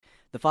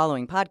The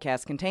following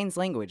podcast contains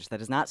language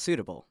that is not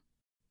suitable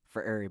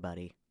for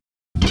everybody.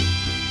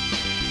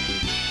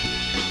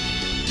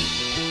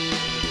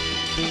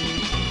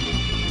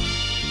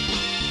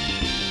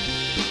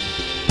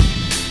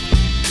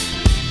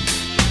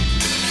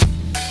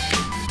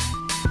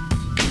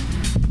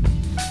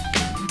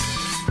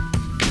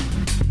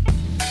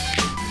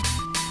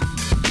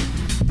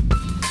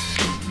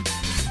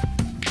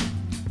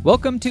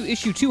 Welcome to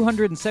issue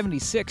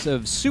 276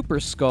 of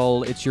Super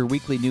Skull. It's your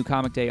weekly New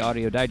Comic Day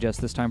audio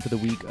digest, this time for the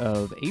week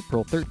of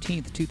April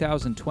 13th,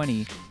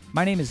 2020.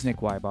 My name is Nick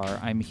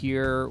Weibar. I'm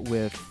here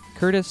with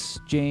Curtis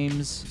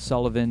James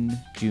Sullivan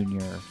Jr.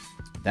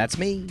 That's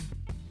me,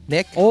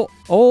 Nick. Old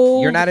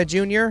You're not a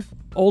junior?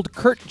 Old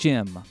Kurt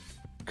Jim.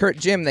 Kurt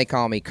Jim, they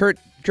call me. Kurt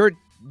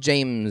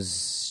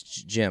James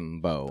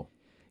Jimbo.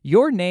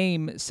 Your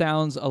name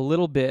sounds a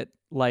little bit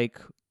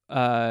like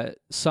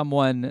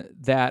someone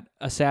that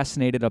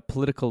assassinated a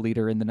political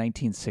leader in the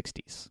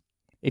 1960s.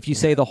 If you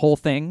say the whole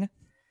thing.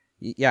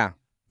 Yeah.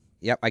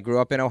 Yep, I grew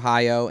up in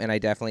Ohio, and I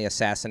definitely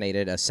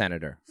assassinated a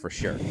senator, for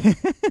sure.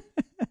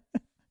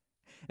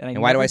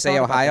 and why do I say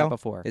Ohio?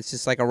 Before. It's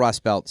just like a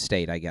Rust Belt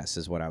state, I guess,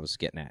 is what I was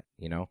getting at,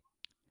 you know?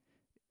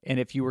 And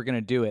if you were going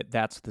to do it,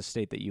 that's the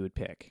state that you would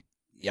pick.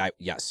 Yeah.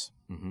 Yes.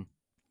 Mm-hmm.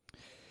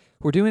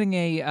 We're doing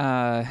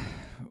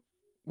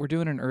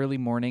an early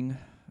morning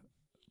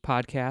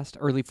podcast,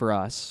 early for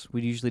us.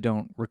 We usually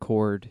don't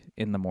record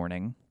in the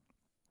morning.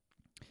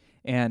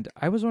 And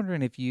I was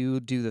wondering if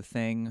you do the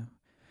thing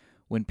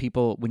when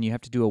you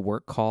have to do a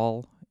work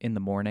call in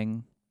the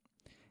morning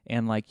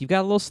and like you've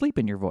got a little sleep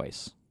in your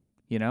voice,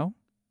 you know?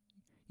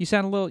 You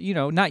sound a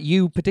little, not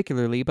you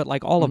particularly, but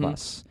like all of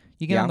us.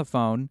 You get on the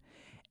phone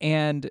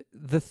and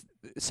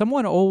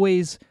someone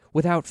always,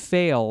 without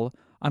fail,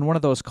 on one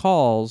of those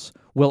calls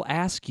will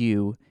ask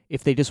you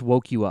if they just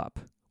woke you up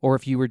or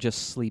if you were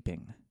just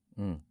sleeping.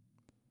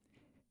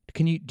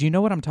 Do you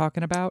know what I'm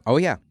talking about? Oh,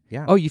 yeah.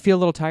 Oh, you feel a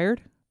little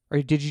tired? Or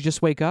did you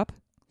just wake up?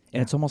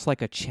 And it's almost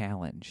like a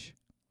challenge.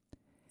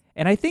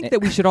 And I think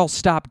that we should all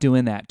stop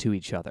doing that to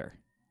each other.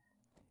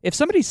 If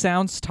somebody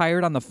sounds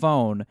tired on the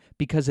phone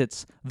because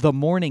it's the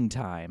morning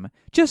time,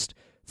 just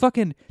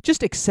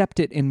accept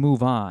it and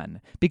move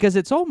on. Because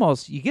it's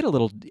almost, you get a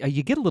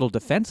little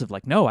defensive,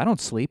 like, no, I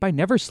don't sleep. I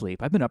never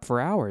sleep. I've been up for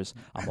hours.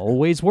 I'm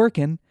always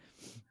working.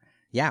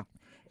 Yeah.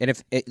 And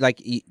if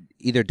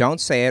either don't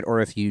say it,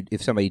 or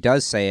if somebody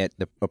does say it,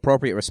 the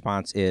appropriate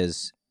response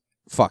is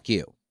 "fuck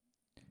you,"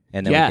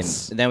 and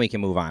then we can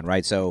move on,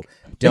 right? So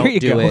don't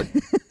do it,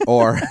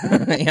 or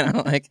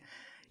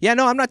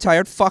no, I'm not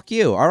tired. Fuck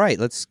you. All right,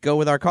 let's go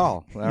with our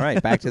call. All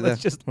right, back to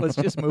let's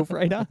just move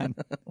right on.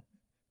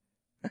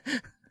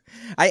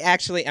 I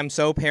actually am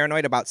so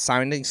paranoid about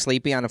sounding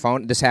sleepy on the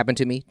phone. This happened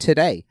to me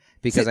today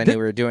because I knew we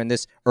were doing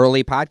this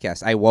early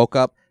podcast. I woke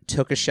up,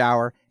 took a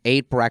shower,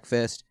 ate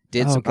breakfast.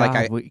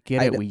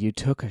 You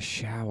took a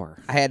shower.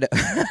 I had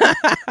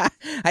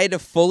to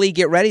fully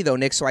get ready though,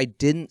 Nick, so I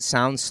didn't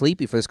sound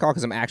sleepy for this call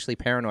because I'm actually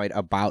paranoid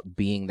about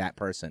being that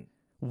person.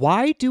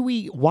 Why do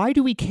we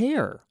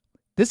care?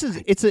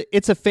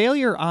 It's a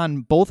failure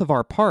on both of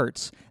our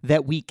parts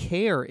that we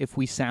care if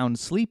we sound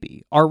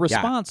sleepy. Our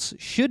response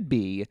should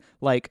be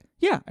like,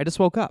 "Yeah, I just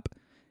woke up,"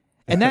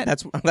 and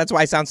that's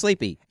why I sound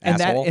sleepy. And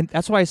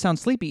that's why I sound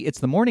sleepy. It's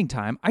the morning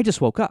time. I just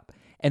woke up,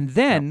 and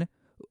then.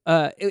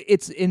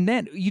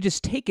 Then you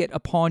just take it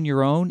upon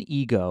your own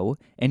ego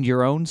and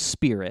your own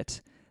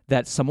spirit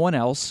that someone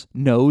else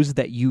knows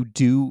that you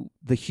do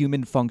the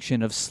human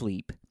function of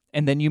sleep,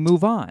 and then you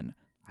move on.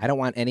 I don't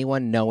want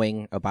anyone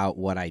knowing about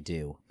what I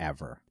do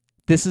ever.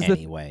 This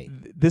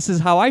is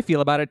how I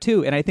feel about it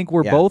too, and I think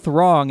we're both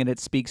wrong, and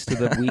it speaks to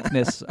the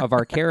weakness of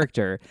our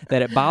character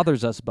that it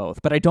bothers us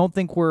both. But I don't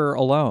think we're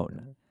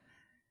alone.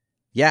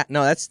 Yeah,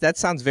 no, that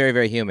sounds very,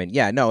 very human.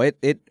 Yeah, no,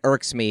 it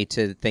irks me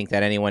to think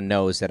that anyone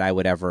knows that I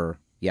would ever,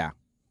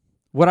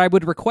 What I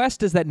would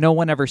request is that no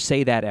one ever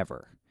say that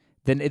ever.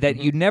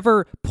 That you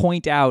never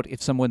point out if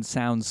someone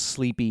sounds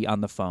sleepy on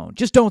the phone.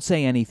 Just don't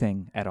say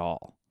anything at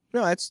all.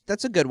 No,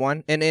 that's a good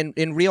one. And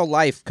in real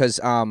life, because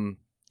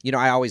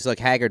I always look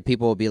haggard.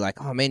 People will be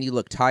like, "Oh man, you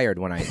look tired"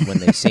 when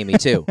they see me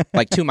too,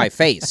 like to my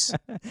face.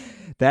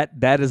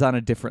 That is on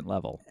a different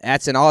level.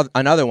 That's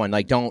another one.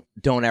 Like, don't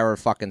ever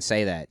fucking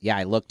say that. Yeah,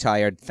 I look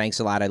tired. Thanks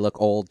a lot. I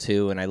look old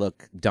too, and I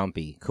look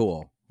dumpy.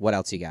 Cool. What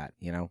else you got?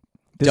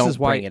 Don't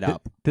bring it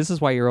up. This is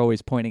why you're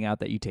always pointing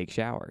out that you take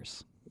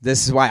showers.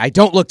 This is why I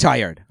don't look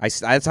tired.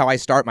 That's how I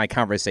start my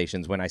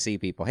conversations when I see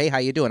people. Hey, how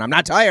you doing? I'm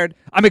not tired.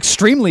 I'm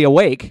extremely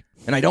awake,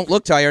 and I don't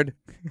look tired.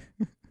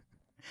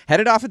 Head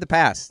it off at the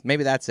pass.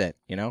 Maybe that's it.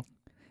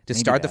 Just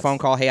start the phone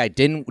call. Hey, I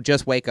didn't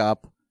just wake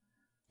up.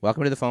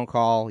 Welcome to the phone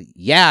call.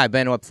 Yeah, I've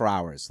been up for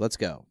hours. Let's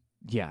go.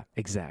 Yeah,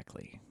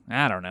 exactly.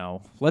 I don't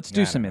know. Let's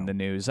do some in the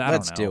news.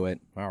 Let's do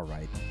it. All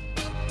right.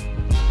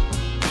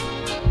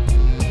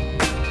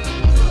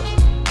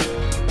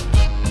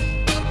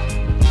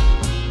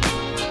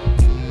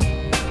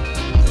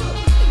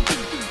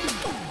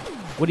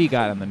 What do you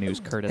got on the news,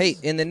 Curtis? Hey,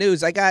 in the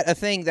news, I got a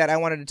thing that I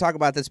wanted to talk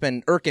about that's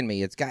been irking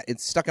me. It's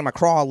stuck in my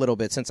craw a little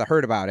bit since I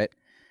heard about it.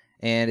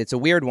 and it's a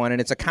weird one, and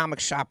it's a comic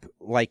shop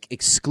like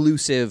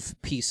exclusive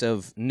piece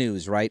of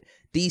news, right?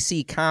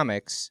 DC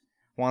Comics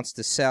wants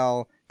to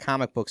sell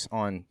comic books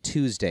on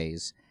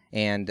Tuesdays,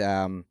 and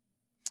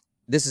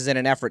this is in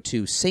an effort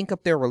to sync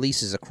up their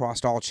releases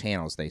across all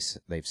channels.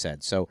 They've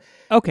said so.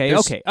 Okay.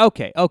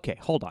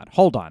 Hold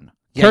on.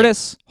 Yeah,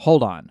 Curtis,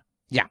 hold on.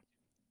 Yeah.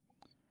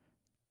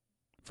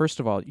 First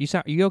of all,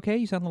 are you okay?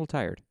 You sound a little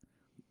tired.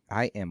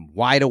 I am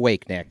wide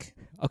awake, Nick.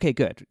 Okay,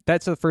 good.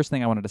 That's the first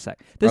thing I wanted to say.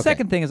 The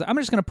second thing is I'm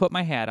just going to put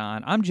my hat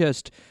on. I'm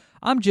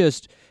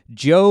just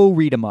Joe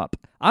Read 'em Up.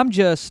 I'm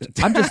just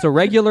a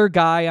regular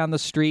guy on the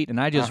street, and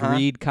I just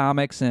read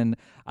comics, and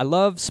I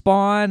love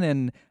Spawn,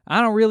 and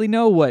I don't really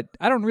know what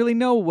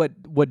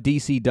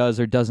DC does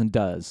or doesn't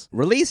does.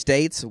 Release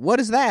dates? What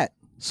is that?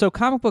 So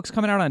comic books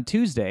coming out on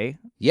Tuesday.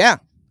 Yeah.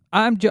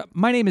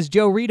 My name is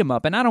Joe Read 'em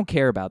Up, and I don't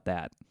care about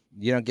that.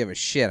 You don't give a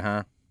shit,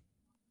 huh?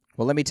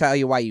 Well, let me tell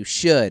you why you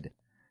should.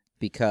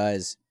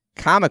 Because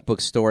comic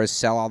book stores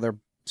sell all their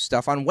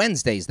stuff on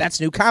Wednesdays.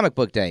 That's New Comic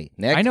Book Day,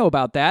 Nick. I know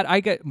about that.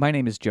 My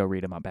name is Joe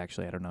Read 'em Up,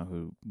 actually. I don't know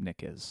who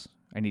Nick is.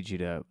 I need you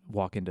to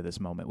walk into this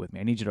moment with me.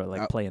 I need you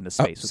to play in the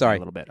space with me a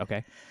little bit,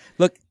 okay?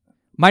 Look,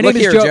 my name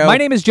is here, Joe. My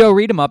name is Joe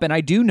Read 'em Up, and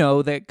I do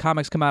know that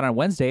comics come out on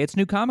Wednesday. It's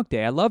New Comic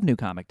Day. I love New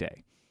Comic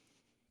Day.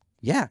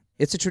 Yeah,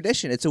 it's a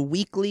tradition. It's a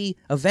weekly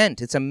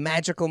event. It's a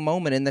magical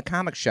moment in the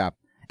comic shop,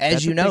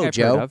 as you know,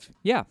 Joe.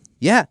 Yeah.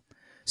 Yeah.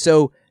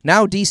 So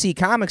now DC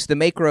Comics, the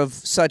maker of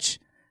such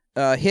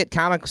hit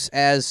comics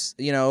as,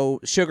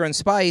 Sugar and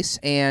Spice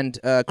and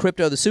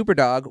Crypto the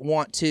Superdog,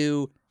 want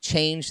to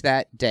change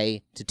that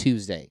day to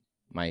Tuesday,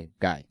 my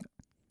guy.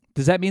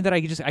 Does that mean that I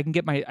can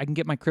get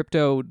my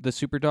Crypto the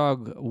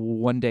Superdog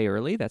one day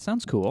early? That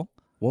sounds cool.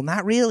 Well,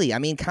 not really. I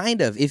mean, kind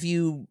of. If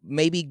you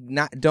maybe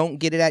don't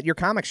get it at your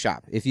comic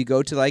shop, if you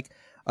go to like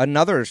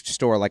another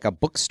store, like a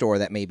bookstore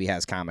that maybe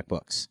has comic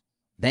books,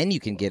 then you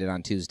can get it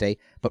on Tuesday,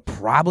 but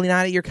probably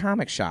not at your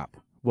comic shop.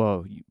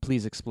 Whoa,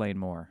 please explain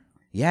more.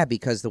 Yeah,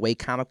 because the way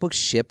comic books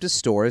ship to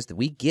stores,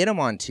 we get them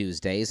on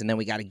Tuesdays, and then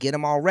we got to get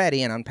them all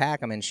ready and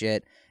unpack them and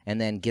shit,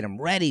 and then get them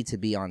ready to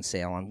be on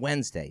sale on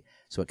Wednesday.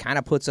 So it kind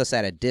of puts us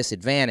at a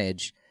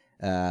disadvantage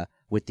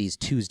with these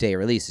Tuesday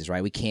releases,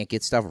 right? We can't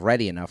get stuff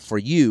ready enough for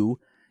you.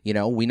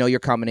 We know you're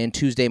coming in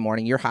Tuesday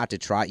morning. You're hot to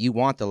trot. You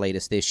want the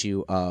latest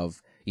issue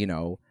of,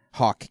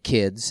 Hawk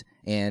Kids,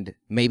 and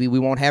maybe we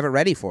won't have it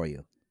ready for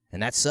you.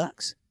 And that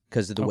sucks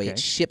because of the way it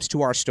ships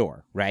to our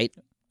store, right?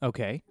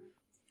 Okay.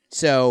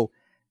 So,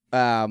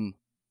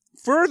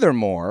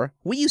 furthermore,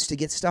 we used to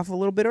get stuff a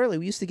little bit early.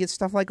 We used to get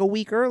stuff like a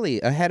week early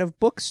ahead of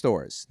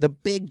bookstores, the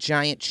big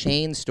giant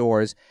chain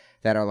stores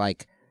that are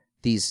like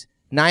these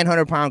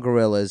 900-pound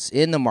gorillas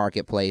in the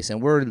marketplace,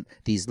 and we're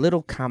these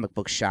little comic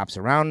book shops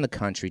around the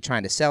country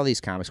trying to sell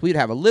these comics. We'd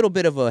have a little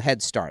bit of a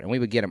head start, and we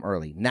would get them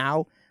early.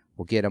 Now,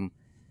 we'll get them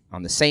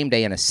on the same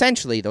day, and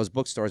essentially, those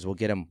bookstores will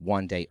get them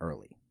one day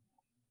early.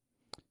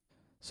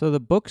 So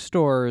the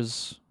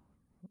bookstores,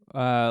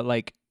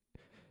 like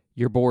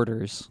your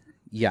Borders,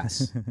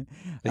 yes,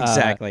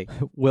 exactly,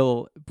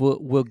 will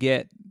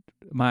get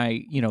my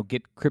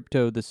get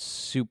Crypto the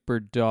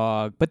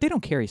Superdog, but they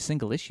don't carry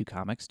single issue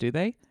comics, do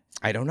they?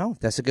 I don't know.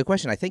 That's a good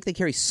question. I think they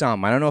carry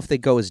some. I don't know if they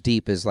go as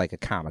deep as like a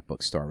comic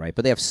book store, right?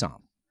 But they have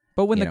some.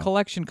 But when the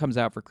collection comes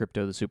out for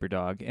Crypto the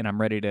Superdog, and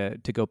I'm ready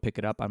to go pick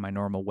it up on my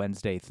normal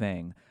Wednesday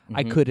thing,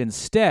 I could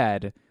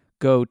instead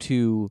go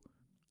to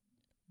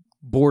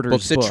Borders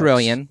Books a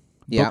Trillion.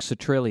 Books a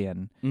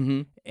Trillion,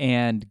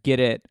 and get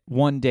it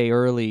one day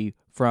early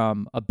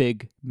from a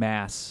big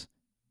mass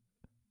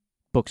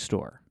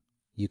bookstore.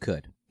 You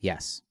could,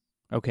 yes.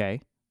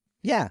 Okay.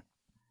 Yeah,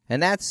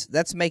 and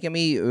that's making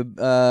me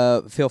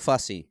feel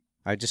fussy.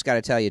 I just got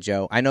to tell you,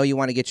 Joe. I know you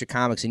want to get your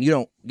comics, and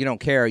you don't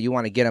care. You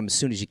want to get them as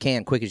soon as you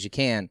can, quick as you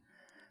can.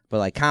 But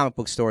like comic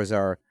book stores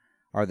are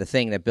the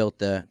thing that built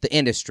the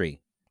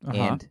industry,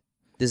 and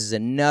this is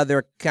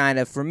another kind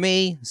of, for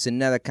me, it's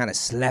another kind of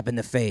slap in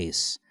the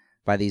face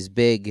by this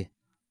big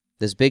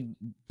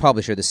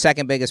publisher, the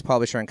second biggest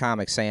publisher in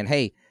comics, saying,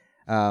 hey,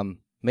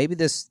 maybe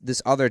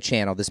this other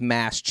channel, this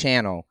mass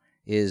channel,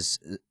 is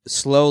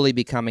slowly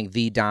becoming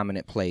the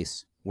dominant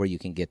place where you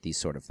can get these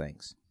sort of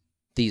things,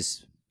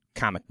 these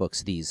comic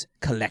books, these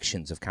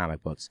collections of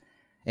comic books,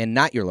 and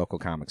not your local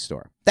comic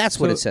store. That's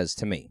what it says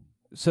to me.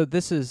 So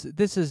this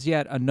is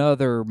yet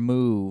another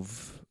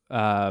move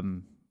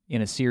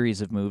in a series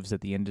of moves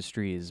that the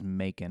industry is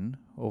making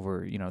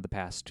over the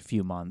past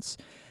few months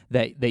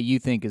that you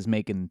think is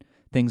making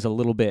things a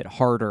little bit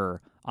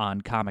harder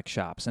on comic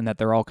shops, and that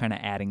they're all kind of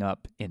adding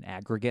up in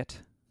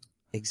aggregate.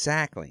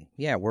 Exactly.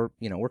 Yeah, we're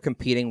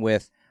competing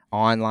with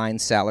online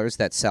sellers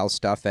that sell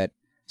stuff at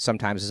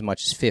sometimes as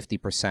much as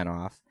 50%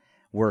 off.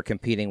 We're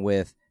competing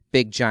with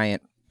big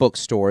giant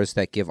bookstores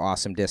that give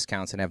awesome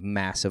discounts and have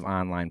massive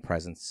online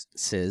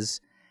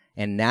presences.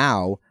 And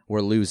now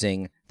we're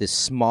losing this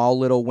small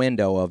little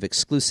window of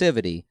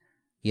exclusivity,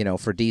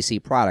 for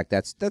DC product.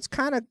 That's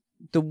kind of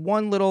the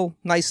one little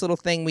nice little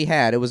thing we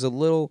had. It was a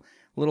little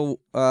I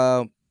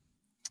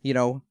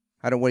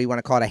don't know what do you want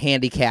to call it, a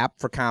handicap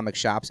for comic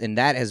shops, and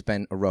that has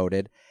been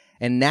eroded.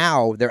 And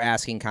now they're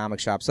asking comic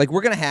shops, like,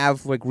 we're going to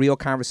have like real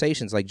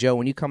conversations. Like, Joe,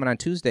 when you come in on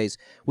Tuesdays,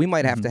 we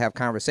might have to have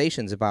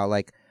conversations about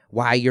like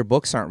why your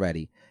books aren't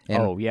ready.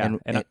 And,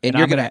 and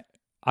you're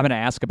I'm gonna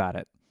ask about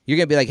it. You're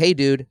gonna be like, hey,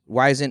 dude,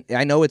 why isn't?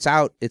 I know it's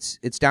out. It's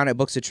down at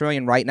Books A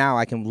Trillion right now.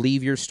 I can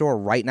leave your store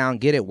right now and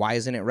get it. Why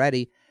isn't it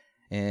ready?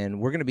 And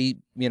we're gonna be,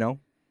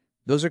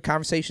 those are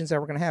conversations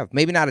that we're gonna have.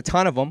 Maybe not a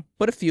ton of them,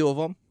 but a few of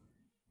them.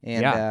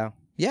 And I'm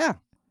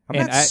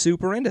not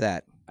super into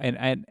that.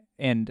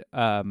 And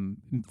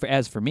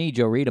as for me,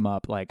 Joe, read 'em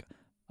up. Like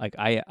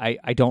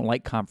I don't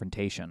like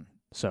confrontation.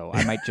 So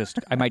I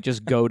might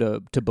just go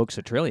to Books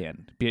A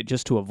Trillion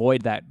just to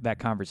avoid that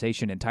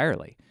conversation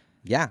entirely.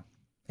 Yeah.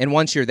 And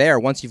once you're there,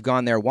 once you've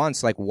gone there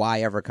once, like,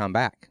 why ever come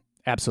back?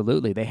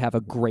 Absolutely. They have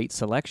a great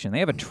selection. They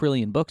have 1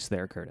 trillion books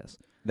there, Curtis.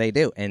 They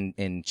do.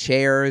 And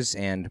chairs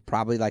and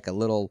probably like a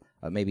little,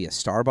 maybe a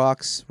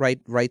Starbucks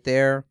right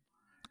there.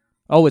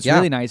 Oh, what's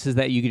really nice is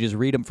that you can just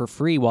read them for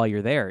free while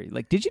you're there.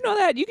 Like, did you know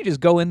that? You can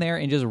just go in there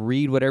and just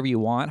read whatever you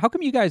want. How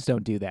come you guys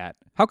don't do that?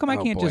 How come I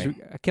can't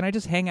can I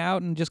just hang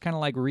out and just kind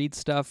of like read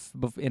stuff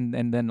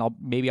and then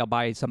I'll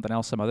buy something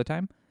else some other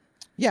time?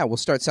 Yeah, we'll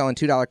start selling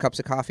 $2 cups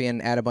of coffee and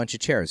add a bunch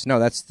of chairs. No,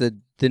 that's the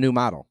new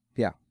model.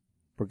 Yeah,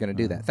 we're going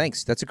to do that.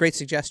 Thanks. That's a great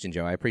suggestion,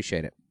 Joe. I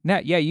appreciate it.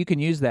 Yeah, you can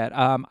use that.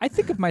 I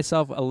think of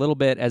myself a little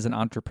bit as an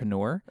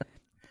entrepreneur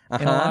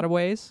in a lot of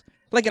ways.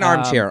 Like an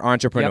armchair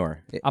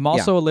entrepreneur. Yep. I'm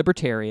also a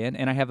libertarian,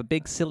 and I have a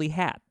big silly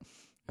hat.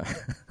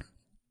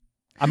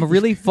 I'm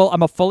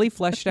a fully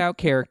fleshed out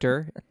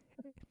character,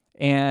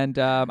 and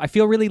I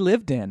feel really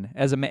lived in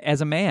as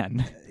a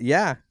man.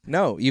 Yeah,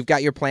 no, you've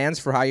got your plans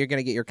for how you're going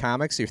to get your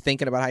comics. You're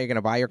thinking about how you're going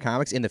to buy your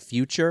comics in the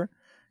future.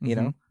 You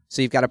know,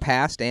 so you've got a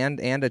past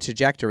and a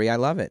trajectory. I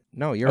love it.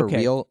 No, you're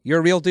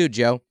a real dude,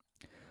 Joe.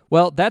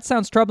 Well, that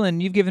sounds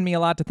troubling. You've given me a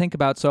lot to think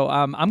about, so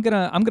I'm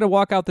gonna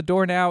walk out the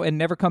door now and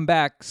never come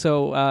back.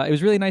 So it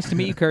was really nice to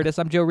meet you, Curtis.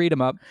 I'm Joe Read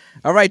 'em Up.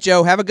 All right,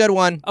 Joe. Have a good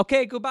one.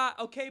 Okay, goodbye.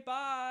 Okay,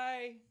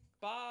 bye.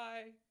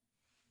 Bye.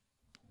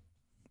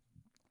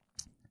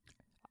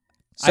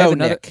 So,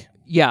 Nick.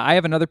 Yeah, I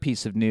have another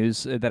piece of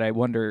news that I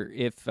wonder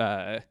if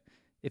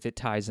it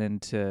ties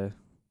into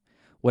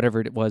whatever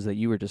it was that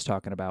you were just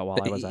talking about while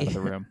I was out of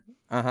the room.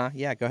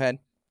 Yeah, go ahead.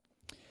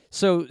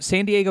 So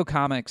San Diego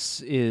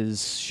Comics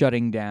is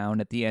shutting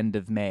down at the end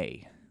of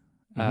May.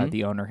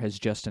 The owner has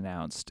just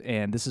announced,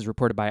 and this is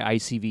reported by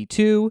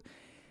ICV2.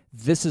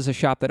 This is a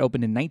shop that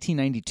opened in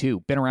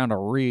 1992, been around a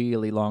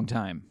really long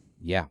time.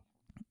 Yeah.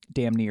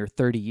 Damn near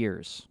 30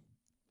 years.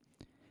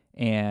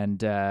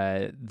 And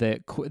in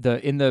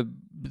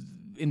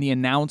the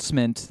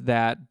announcement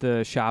that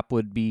the shop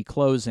would be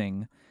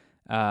closing,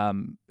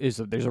 there's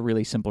a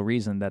really simple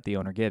reason that the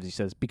owner gives. He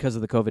says, because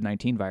of the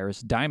COVID-19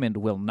 virus, Diamond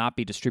will not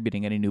be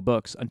distributing any new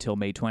books until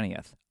May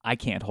 20th. I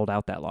can't hold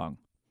out that long,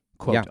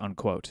 quote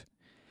unquote.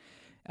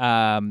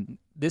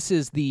 This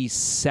is the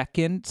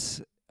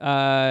second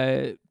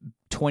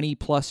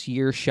 20-plus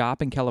year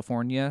shop in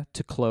California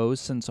to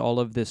close since all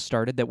of this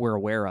started that we're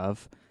aware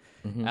of.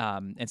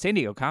 And San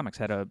Diego Comics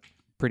had a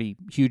pretty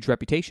huge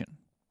reputation.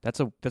 That's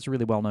a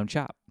really well-known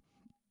shop.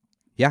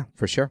 Yeah,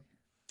 for sure.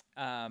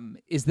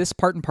 Is this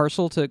part and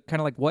parcel to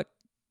kind of like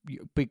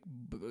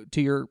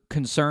to your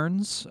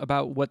concerns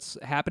about what's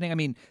happening? I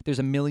mean, there's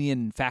a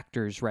million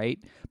factors, right?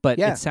 But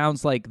it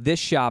sounds like this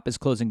shop is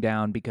closing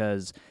down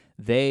because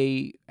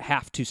they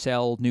have to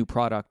sell new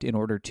product in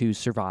order to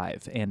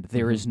survive, and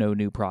there is no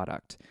new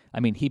product. I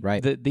mean,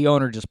 the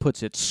owner just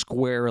puts it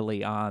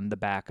squarely on the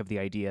back of the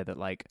idea that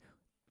like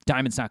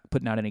Diamond's not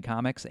putting out any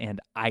comics, and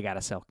I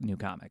gotta sell new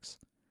comics.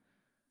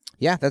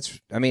 Yeah,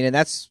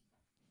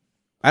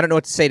 I don't know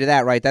what to say to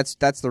that, right?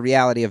 That's the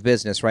reality of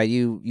business, right?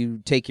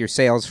 You take your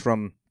sales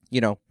from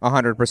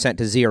 100%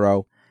 to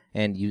zero,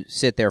 and you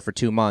sit there for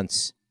 2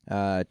 months,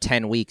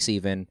 10 weeks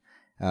even.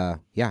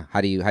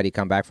 How do you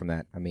come back from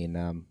that? I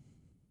mean,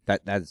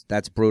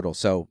 that's brutal.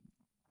 So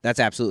that's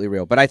absolutely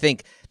real. But I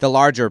think the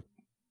larger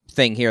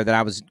thing here that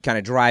I was kind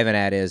of driving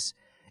at is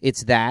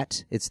it's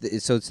this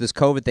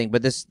COVID thing,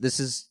 but this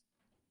is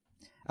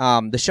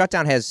the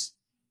shutdown has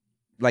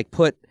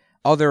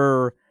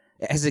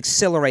has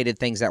accelerated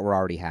things that were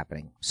already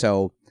happening.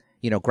 So,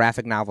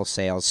 graphic novel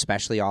sales,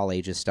 especially all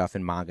ages stuff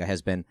and manga,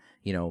 has been,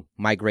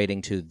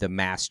 migrating to the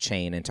mass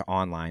chain and to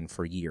online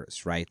for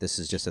years, right? This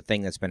is just a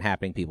thing that's been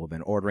happening. People have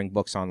been ordering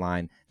books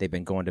online. They've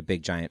been going to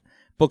big, giant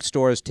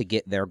bookstores to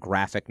get their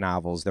graphic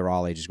novels, their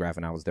all ages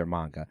graphic novels, their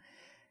manga.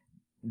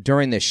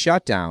 During this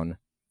shutdown,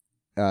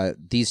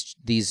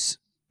 these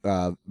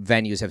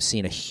venues have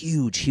seen a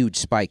huge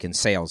spike in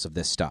sales of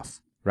this stuff,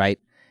 right?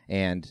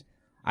 And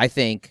I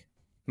think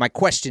my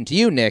question to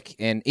you, Nick,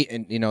 and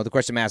the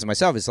question I'm asking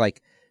myself is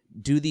like,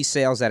 do these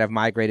sales that have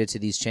migrated to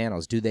these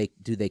channels, do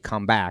they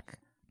come back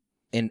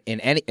in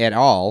any at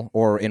all,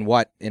 or in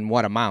what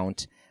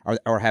amount,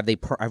 or have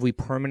we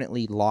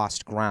permanently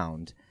lost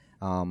ground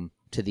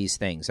to these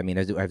things? I mean,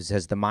 has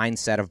the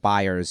mindset of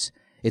buyers,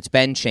 it's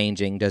been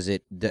changing? Does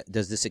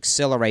this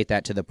accelerate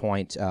that to the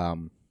point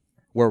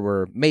where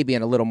we're maybe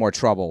in a little more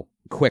trouble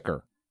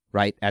quicker,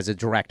 right? As a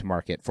direct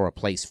market for a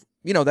place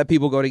that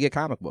people go to get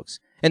comic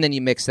books. And then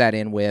you mix that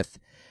in with,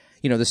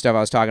 the stuff I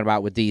was talking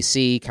about with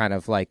DC, kind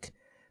of like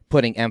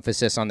putting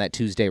emphasis on that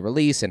Tuesday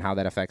release and how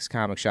that affects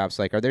comic shops.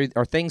 Like,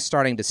 are things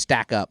starting to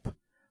stack up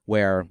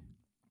where,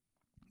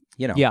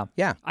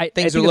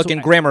 things are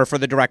looking grimmer for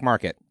the direct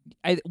market?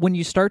 When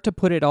you start to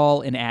put it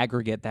all in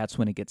aggregate, that's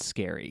when it gets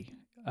scary,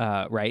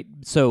 right?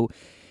 So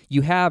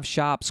you have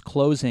shops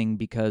closing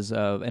because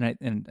of, I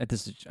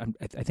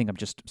think I'm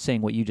just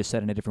saying what you just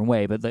said in a different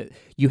way, but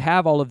you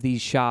have all of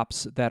these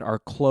shops that are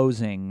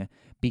closing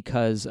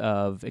because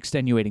of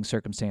extenuating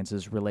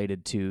circumstances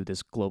related to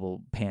this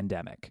global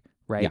pandemic,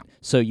 right? Yeah.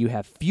 So you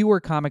have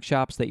fewer comic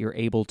shops that you're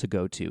able to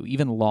go to,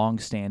 even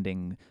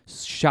long-standing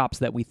shops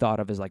that we thought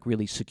of as like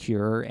really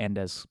secure and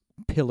as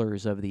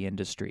pillars of the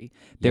industry.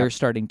 They're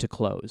starting to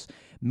close.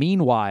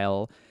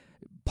 Meanwhile,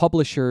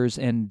 publishers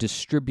and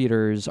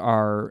distributors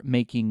are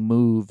making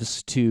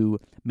moves to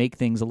make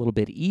things a little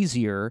bit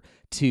easier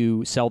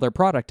to sell their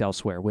product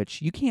elsewhere,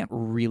 which you can't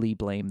really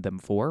blame them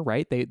for,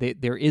 right?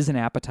 There is an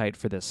appetite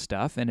for this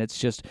stuff, and it's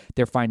just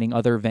they're finding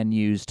other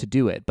venues to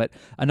do it. But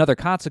another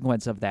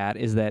consequence of that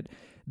is that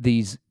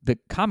the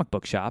comic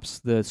book shops,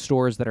 the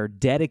stores that are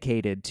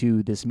dedicated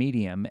to this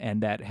medium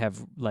and that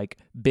have like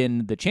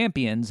been the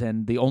champions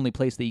and the only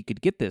place that you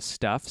could get this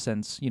stuff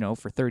since,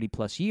 for 30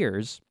 plus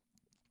years,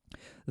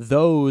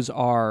 those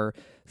are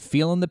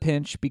feeling the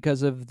pinch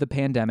because of the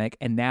pandemic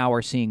and now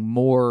are seeing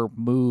more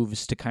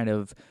moves to kind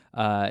of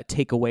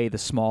take away the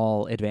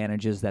small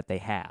advantages that they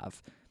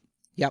have.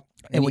 Yep.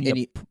 And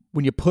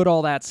when you put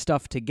all that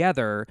stuff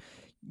together,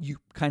 you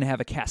kind of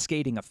have a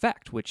cascading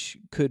effect, which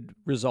could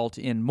result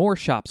in more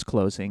shops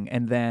closing.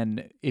 And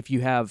then if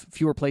you have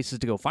fewer places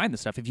to go find the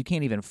stuff, if you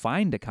can't even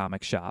find a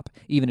comic shop,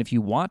 even if you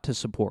want to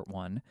support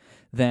one,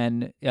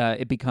 then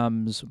it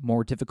becomes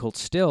more difficult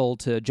still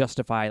to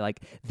justify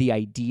like the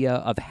idea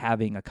of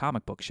having a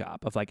comic book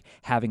shop, of like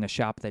having a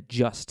shop that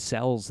just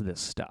sells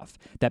this stuff.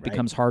 That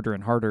becomes harder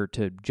and harder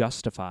to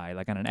justify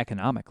like on an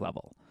economic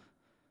level.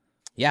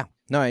 Yeah.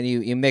 No, and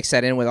you mix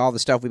that in with all the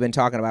stuff we've been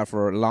talking about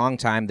for a long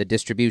time, the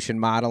distribution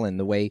model and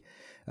the way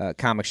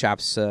comic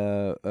shops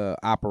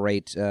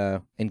operate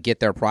and get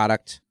their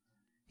product.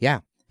 Yeah,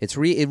 it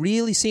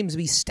really seems to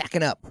be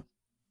stacking up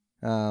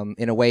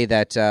in a way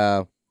that,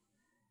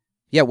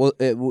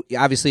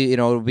 obviously,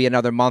 it'll be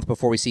another month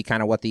before we see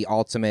kind of what the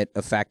ultimate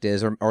effect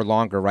is or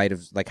longer, right,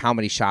 of like how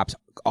many shops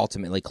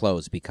ultimately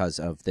close because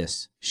of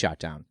this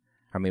shutdown.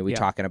 I mean, we're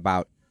talking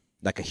about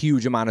like a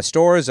huge amount of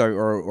stores,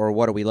 or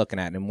what are we looking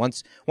at? And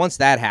once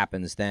that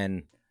happens,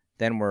 then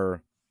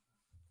we're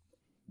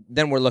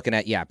looking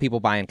at people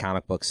buying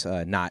comic books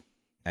not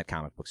at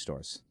comic book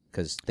stores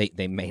because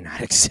they may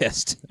not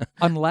exist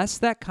unless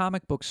that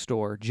comic book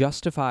store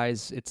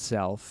justifies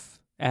itself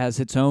as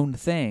its own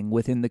thing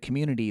within the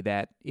community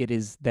that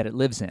it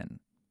lives in.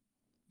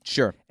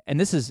 Sure. And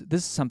this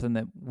is something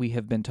that we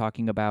have been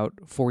talking about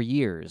for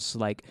years,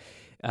 like.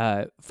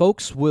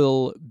 Folks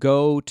will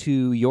go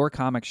to your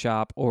comic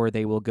shop or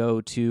they will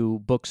go to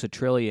Books A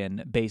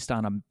Trillion based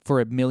on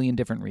for a million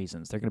different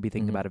reasons. They're going to be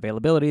thinking about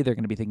availability. They're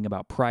going to be thinking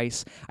about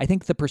price. I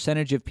think the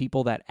percentage of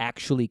people that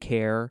actually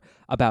care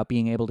about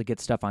being able to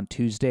get stuff on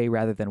Tuesday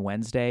rather than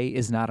Wednesday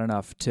is not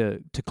enough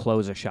to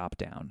close a shop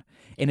down.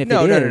 And if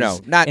no,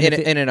 not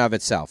in and of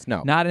itself.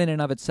 No, not in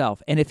and of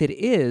itself. And if it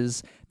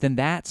is, then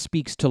that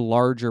speaks to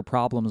larger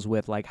problems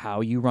with like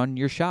how you run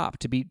your shop.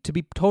 To be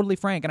totally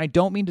frank, and I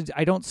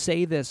don't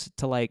say this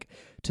to like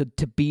to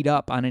beat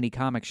up on any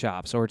comic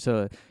shops or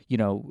to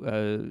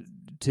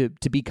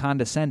to be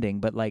condescending,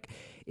 but like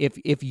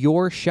if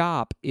your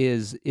shop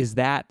is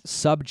that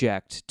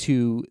subject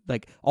to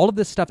like all of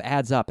this stuff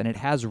adds up and it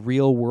has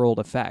real world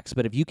effects,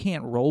 but if you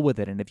can't roll with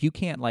it and if you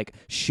can't like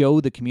show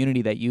the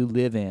community that you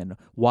live in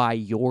why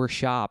your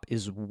shop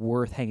is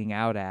worth hanging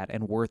out at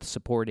and worth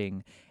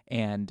supporting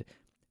and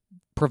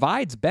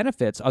provides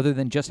benefits other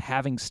than just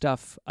having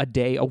stuff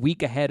a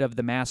week ahead of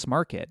the mass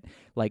market,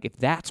 like if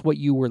that's what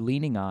you were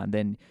leaning on,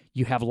 then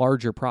you have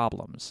larger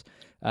problems.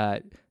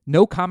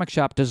 No comic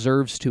shop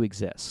deserves to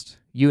exist.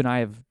 You and I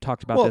have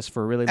talked about this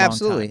for a really long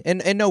time.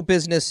 And no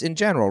business in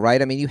general,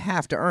 right? I mean, you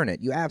have to earn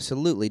it. You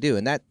absolutely do.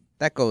 And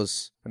that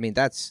goes, I mean,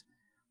 that's,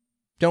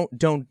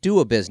 don't do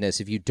a business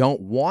if you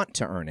don't want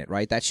to earn it,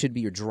 right? That should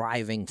be your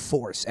driving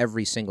force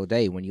every single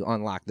day when you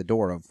unlock the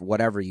door of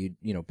whatever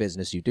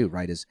business you do,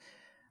 right? Is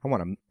I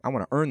want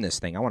to earn this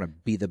thing. I want to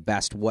be the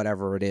best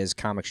whatever it is,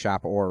 comic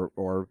shop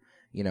or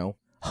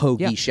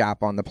hoagie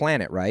shop on the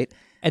planet, right?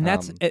 And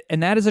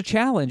that is a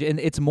challenge, and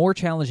it's more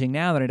challenging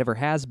now than it ever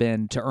has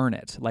been to earn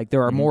it. Like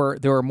there are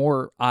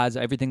more odds.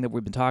 Everything that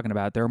we've been talking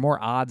about, there are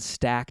more odds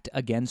stacked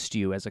against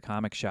you as a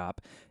comic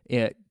shop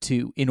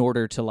in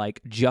order to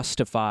like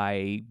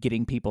justify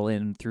getting people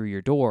in through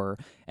your door.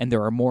 And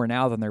there are more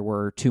now than there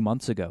were 2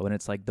 months ago, and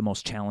it's like the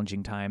most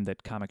challenging time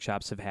that comic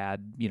shops have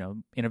had,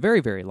 in a very,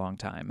 very long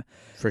time.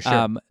 For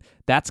sure,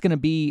 that's going to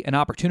be an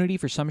opportunity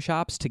for some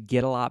shops to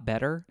get a lot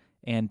better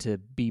and to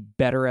be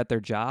better at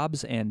their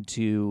jobs and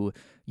to,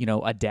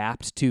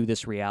 adapt to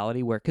this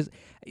reality where, because,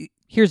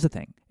 here's the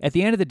thing. At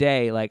the end of the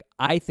day, like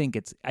I think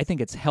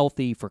it's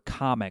healthy for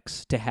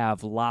comics to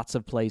have lots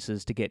of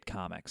places to get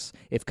comics.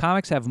 If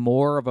comics have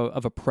more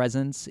of a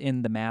presence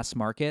in the mass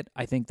market,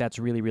 I think that's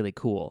really, really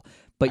cool.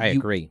 But I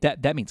agree.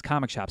 That means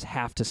comic shops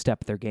have to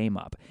step their game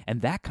up,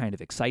 and that kind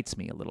of excites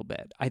me a little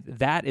bit.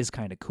 That is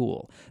kind of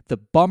cool. The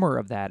bummer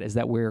of that is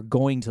that we're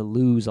going to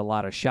lose a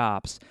lot of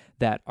shops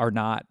that are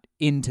not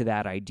into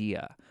that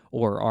idea,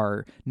 or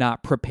are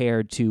not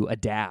prepared to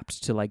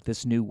adapt to like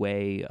this new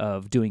way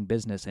of doing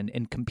business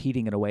and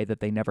competing in a way that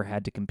they never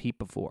had to compete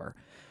before.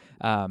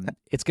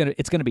 It's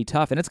gonna be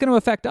tough, and it's gonna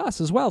affect us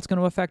as well. It's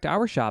gonna affect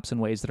our shops in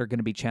ways that are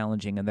gonna be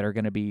challenging and that are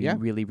gonna be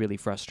really, really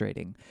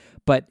frustrating.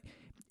 But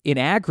in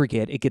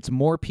aggregate, it gets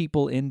more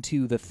people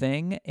into the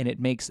thing, and it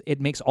makes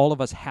all of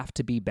us have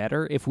to be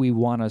better if we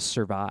want to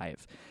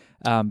survive.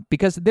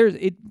 Because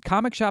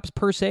comic shops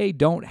per se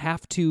don't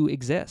have to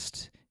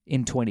exist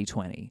in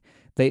 2020.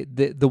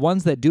 The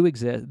ones that do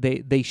exist,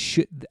 they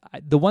should.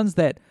 The ones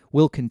that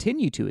will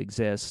continue to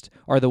exist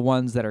are the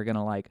ones that are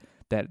gonna like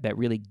that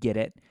really get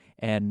it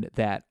and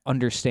that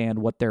understand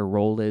what their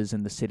role is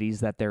in the cities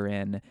that they're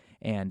in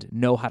and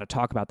know how to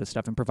talk about this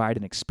stuff and provide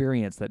an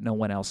experience that no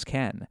one else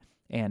can.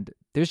 And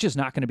there's just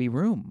not going to be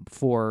room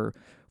for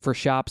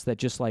shops that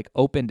just like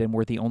opened and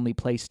were the only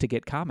place to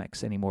get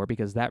comics anymore,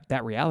 because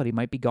that reality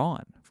might be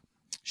gone.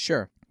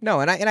 Sure.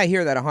 No, and I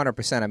hear that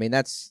 100%. I mean,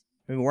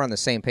 we're on the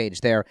same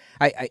page there.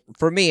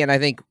 For me, and I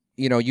think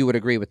you would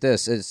agree with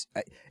this, is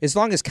as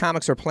long as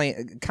comic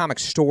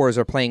stores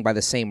are playing by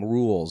the same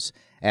rules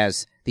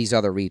as these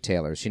other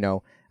retailers,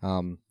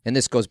 and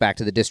this goes back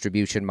to the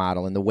distribution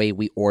model and the way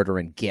we order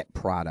and get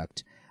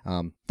product.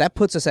 That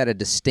puts us at a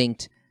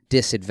distinct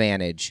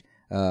disadvantage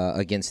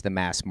against the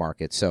mass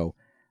market. So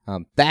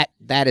that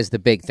is the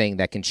big thing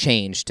that can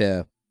change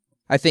to,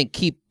 I think,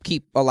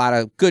 keep a lot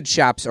of good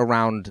shops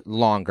around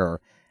longer.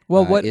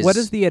 Well, what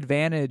is the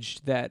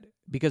advantage that,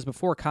 because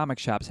before comic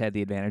shops had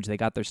the advantage, they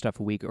got their stuff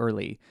a week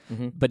early,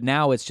 but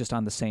now it's just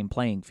on the same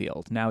playing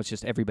field. Now it's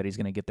just everybody's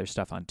going to get their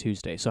stuff on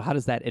Tuesday. So how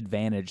does that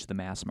advantage the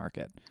mass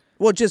market?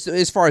 Well, just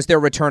as far as their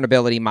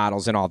returnability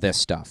models and all this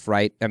stuff,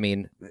 right? I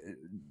mean,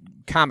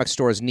 comic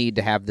stores need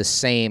to have the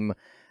same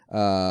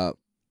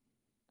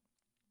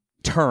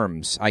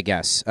terms, I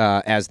guess,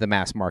 as the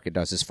mass market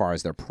does as far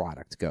as their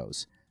product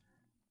goes.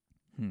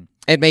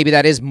 And maybe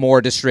that is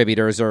more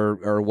distributors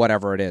or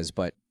whatever it is,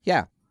 but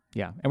yeah.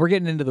 Yeah, and we're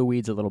getting into the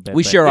weeds a little bit.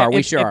 We sure are.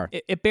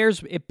 It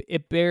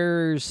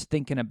bears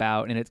thinking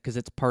about, and because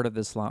it's part of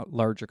this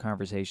larger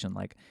conversation.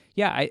 Like,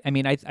 yeah, I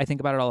mean, I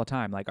think about it all the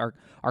time. Like,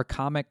 our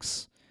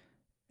comics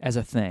as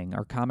a thing,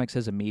 our comics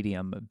as a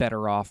medium,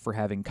 better off for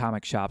having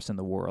comic shops in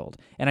the world?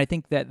 And I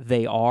think that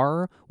they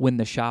are when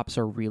the shops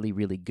are really,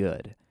 really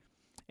good.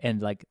 And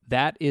like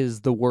that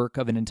is the work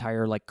of an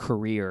entire like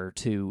career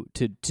to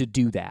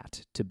do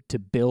that, to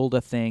build a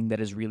thing that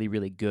is really,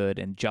 really good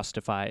and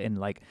justifies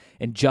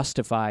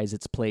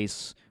its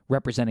place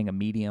representing a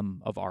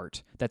medium of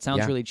art. That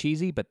sounds really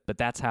cheesy, but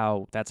that's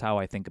how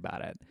I think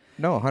about it.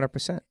 No,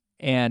 100%.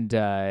 And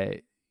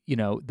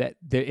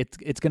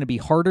it's going to be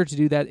harder to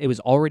do that. It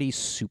was already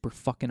super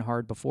fucking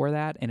hard before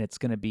that, and it's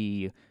going to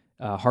be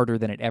harder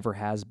than it ever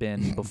has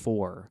been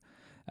before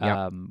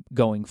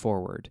going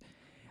forward.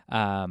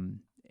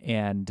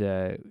 And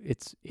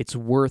it's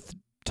worth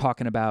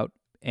talking about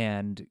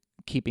and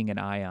keeping an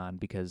eye on,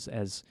 because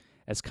as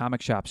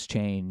comic shops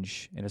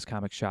change and as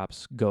comic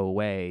shops go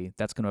away,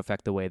 that's going to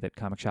affect the way that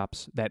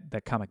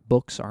comic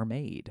books are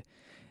made.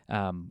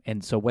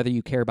 And so whether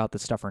you care about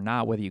this stuff or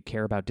not, whether you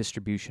care about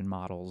distribution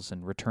models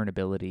and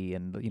returnability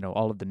and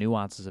all of the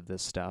nuances of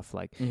this stuff,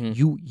 like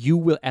you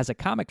will, as a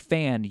comic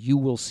fan, you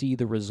will see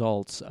the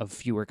results of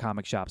fewer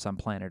comic shops on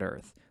planet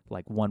Earth,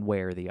 like one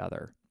way or the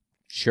other.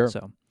 Sure.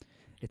 So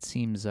it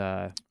seems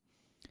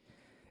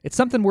it's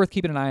something worth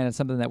keeping an eye on. It's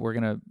something that we're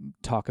going to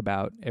talk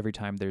about every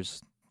time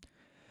there's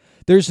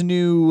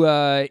new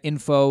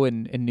info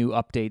and new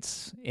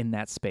updates in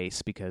that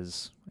space,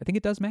 because I think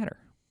it does matter.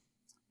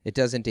 It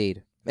does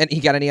indeed. And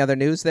you got any other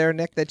news there,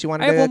 Nick, that you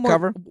wanted to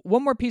cover?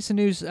 One more piece of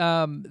news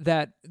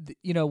that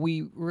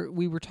we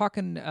were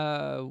talking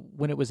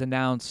when it was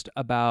announced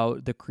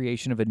about the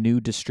creation of a new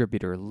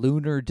distributor,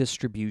 Lunar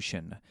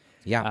Distribution.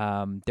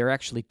 Yeah. There are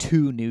actually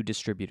two new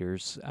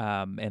distributors,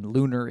 and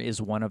Lunar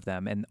is one of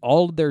them. And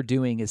all they're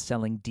doing is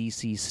selling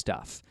DC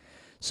stuff.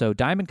 So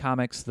Diamond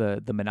Comics,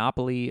 the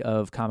monopoly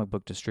of comic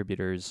book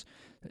distributors,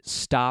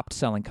 stopped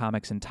selling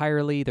comics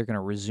entirely. They're going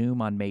to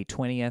resume on May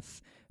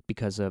 20th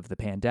because of the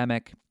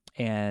pandemic.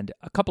 And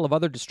a couple of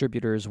other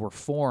distributors were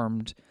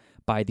formed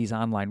by these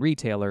online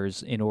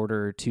retailers in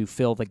order to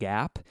fill the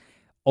gap,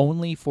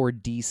 only for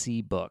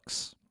DC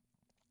books.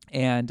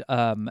 And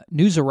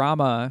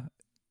Newsarama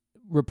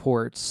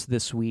reports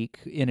this week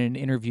in an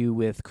interview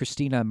with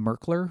Christina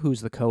Merkler, who's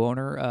the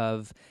co-owner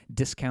of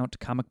Discount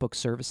Comic Book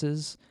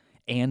Services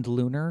and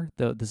Lunar.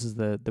 This is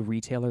the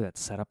retailer that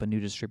set up a new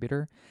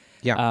distributor.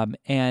 Yeah.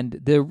 And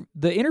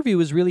the interview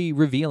was really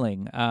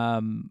revealing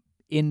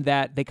in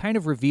that they kind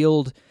of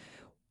revealed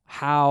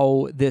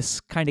how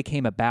this kind of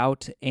came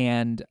about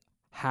and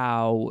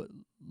how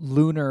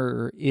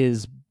Lunar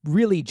is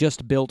really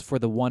just built for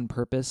the one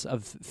purpose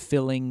of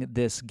filling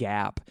this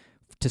gap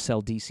to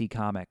sell DC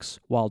Comics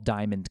while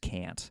Diamond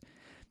can't.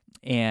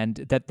 And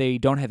that they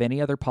don't have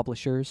any other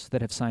publishers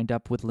that have signed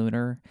up with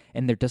Lunar,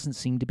 and there doesn't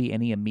seem to be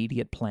any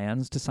immediate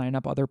plans to sign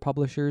up other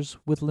publishers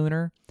with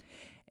Lunar.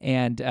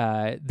 And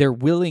they're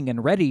willing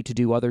and ready to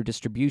do other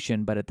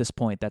distribution, but at this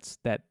point,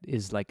 that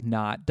is like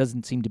not,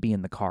 doesn't seem to be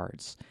in the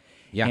cards.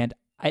 Yeah. And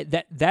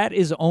that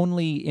is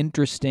only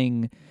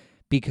interesting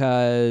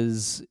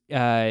because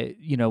having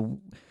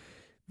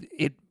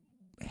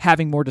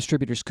more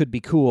distributors could be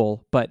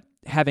cool, but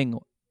having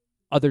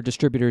other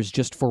distributors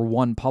just for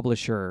one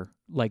publisher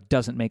like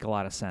doesn't make a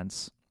lot of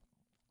sense,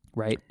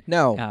 right?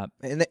 No,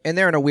 and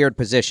they're in a weird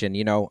position,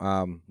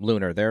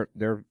 Lunar.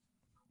 They're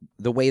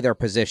the way they're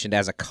positioned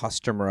as a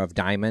customer of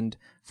Diamond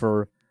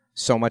for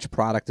so much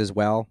product as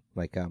well.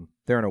 Like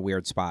they're in a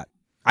weird spot,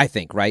 I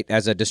think, right?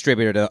 As a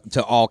distributor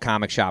to all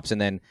comic shops, and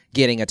then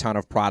getting a ton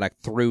of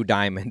product through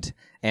Diamond,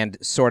 and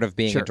sort of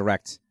being a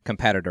direct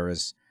competitor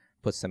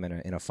puts them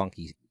in a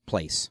funky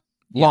place.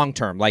 Yeah. Long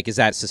term, like, is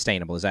that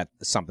sustainable? Is that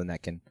something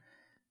that can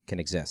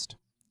exist?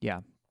 Yeah.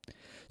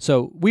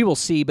 So we will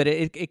see, but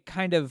it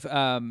kind of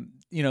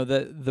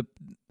the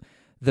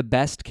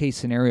best case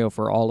scenario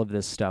for all of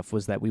this stuff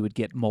was that we would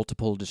get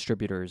multiple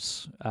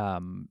distributors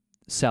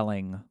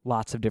selling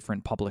lots of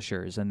different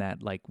publishers, and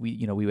that like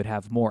we would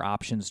have more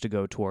options to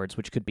go towards,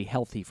 which could be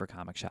healthy for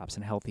comic shops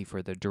and healthy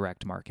for the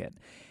direct market.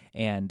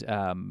 And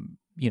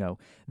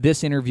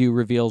this interview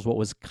reveals what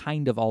was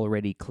kind of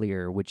already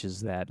clear, which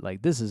is that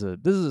like this is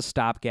a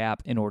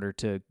stopgap in order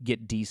to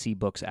get DC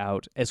books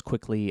out as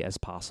quickly as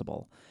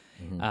possible.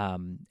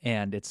 Mm-hmm.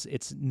 And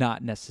it's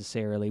not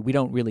necessarily, we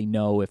don't really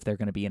know if they're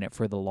going to be in it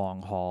for the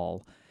long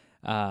haul.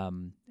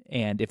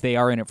 And if they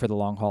are in it for the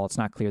long haul, it's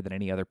not clear that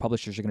any other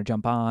publishers are going to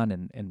jump on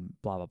and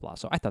blah, blah, blah.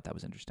 So I thought that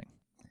was interesting.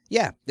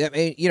 Yeah.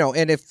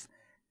 And if,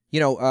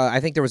 I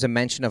think there was a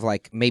mention of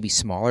like maybe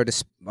smaller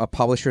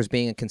publishers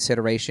being a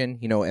consideration,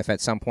 if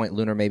at some point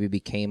Lunar maybe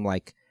became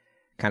like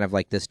kind of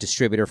like this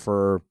distributor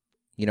for,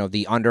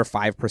 the under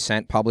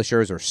 5%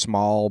 publishers or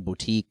small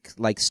boutique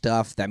like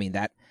stuff.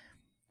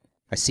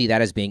 I see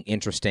that as being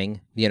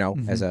interesting,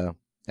 mm-hmm.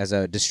 as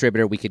a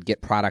distributor, we could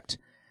get product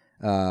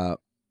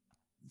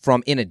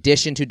from in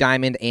addition to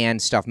Diamond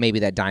and stuff maybe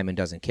that Diamond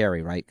doesn't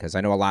carry, right? Because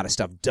I know a lot of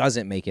stuff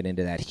doesn't make it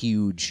into that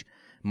huge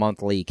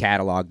monthly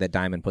catalog that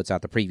Diamond puts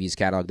out, the previews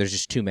catalog. There's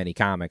just too many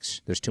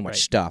comics. There's too much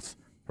stuff,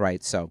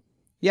 right? So,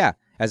 yeah,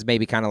 as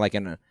maybe kind of like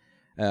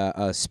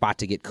a spot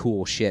to get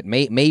cool shit.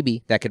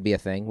 Maybe that could be a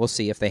thing. We'll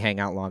see if they hang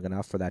out long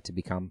enough for that to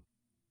become...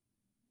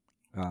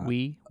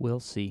 we will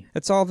see.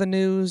 That's all the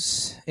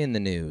news in the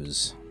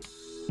news.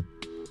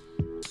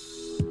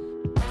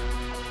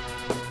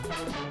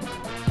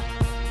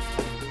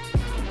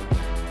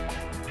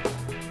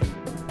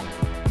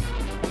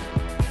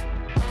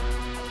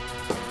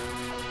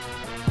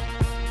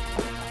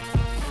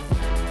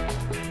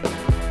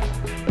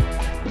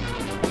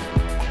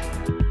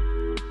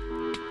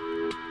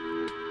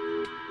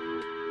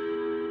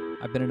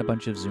 I've been in a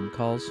bunch of Zoom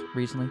calls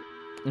recently.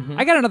 Mm-hmm.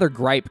 I got another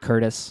gripe,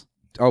 Curtis.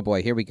 Oh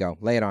boy, here we go.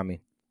 Lay it on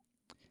me.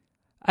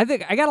 I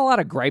think I got a lot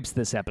of gripes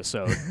this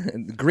episode.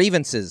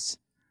 Grievances.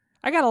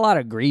 I got a lot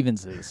of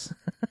grievances.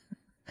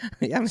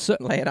 Yeah, so,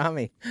 lay it on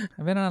me.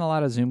 I've been on a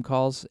lot of Zoom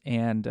calls,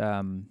 and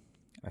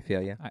I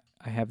feel you.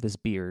 I have this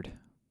beard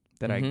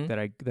that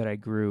mm-hmm. I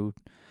grew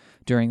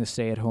during the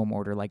stay-at-home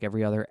order, like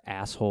every other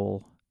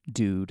asshole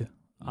dude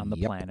on the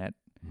planet.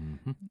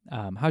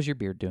 Mm-hmm. How's your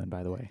beard doing,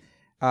 by the way?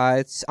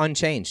 It's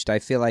unchanged. I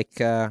feel like,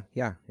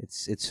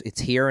 it's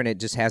here and it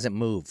just hasn't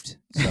moved.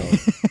 So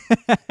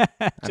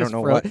I don't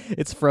know what.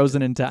 It's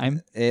frozen in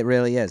time. It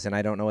really is, and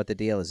I don't know what the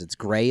deal is. It's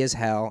gray as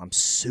hell. I'm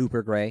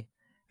super gray.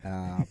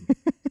 Yeah,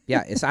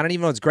 I don't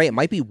even know it's gray. It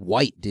might be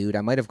white, dude.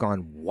 I might have gone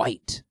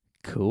white.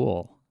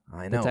 Cool.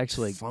 I know. It's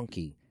actually it's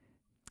funky.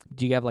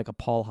 Do you have like a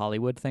Paul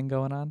Hollywood thing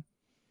going on?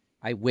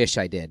 I wish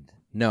I did.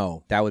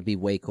 No, that would be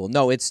way cool.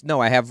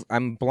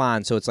 I'm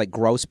blonde, so it's like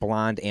gross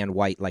blonde and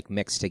white like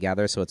mixed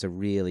together, so it's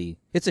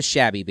a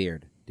shabby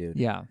beard, dude.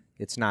 Yeah.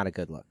 It's not a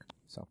good look.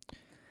 So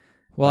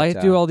well, I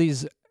do all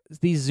these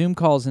Zoom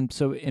calls, and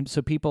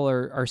so people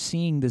are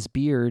seeing this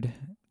beard,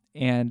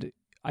 and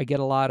I get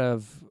a lot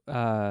of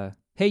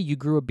hey, you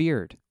grew a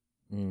beard.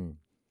 Mm.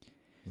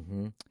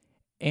 Mm-hmm.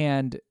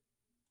 And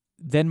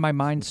then my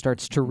mind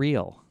starts to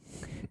reel.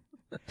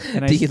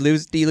 And do you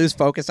lose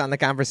focus on the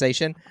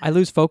conversation? I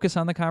lose focus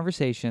on the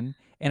conversation,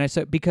 and I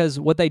said, because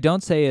what they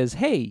don't say is,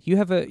 "Hey,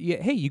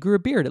 you grew a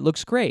beard. It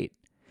looks great."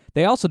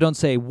 They also don't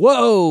say,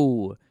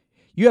 "Whoa,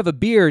 you have a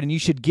beard and you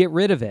should get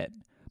rid of it."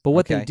 But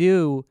what they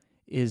do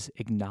is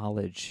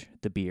acknowledge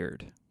the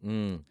beard.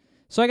 Mm.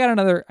 So I got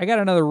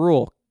another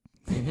rule.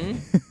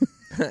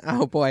 Mm-hmm.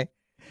 Oh boy!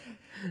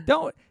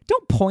 Don't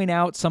point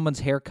out someone's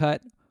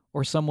haircut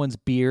or someone's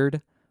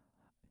beard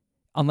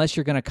unless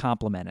you're going to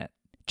compliment it.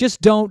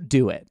 Just don't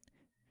do it.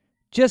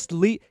 Just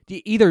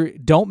either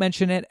don't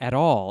mention it at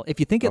all. If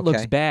you think it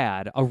looks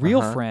bad, a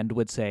real friend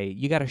would say,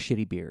 "You got a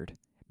shitty beard."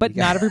 but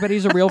not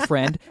everybody's a real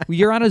friend.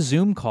 You're on a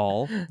Zoom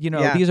call.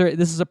 Yeah.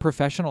 This is a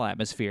professional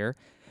atmosphere.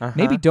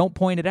 Maybe don't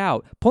point it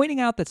out. Pointing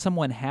out that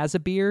someone has a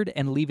beard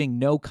and leaving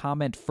no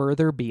comment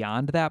further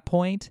beyond that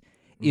point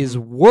is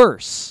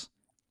worse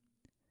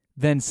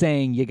than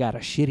saying you got a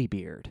shitty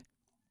beard.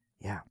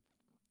 Yeah.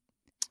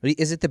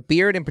 Is it the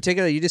beard in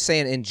particular? You're just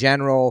saying in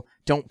general,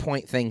 don't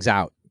point things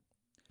out.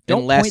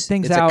 Don't point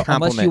things out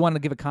unless you want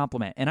want to give a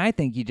compliment. And I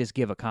think you just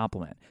give a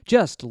compliment.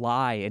 Just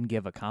lie and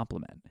give a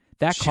compliment.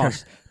 That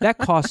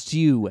costs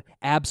you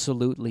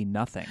absolutely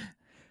nothing.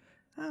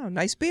 Oh,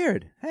 nice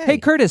beard. Hey,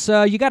 Curtis,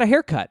 you got a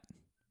haircut.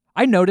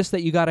 I noticed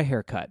that you got a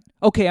haircut.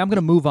 Okay, I'm going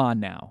to move on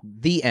now.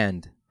 The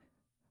end.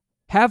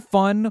 Have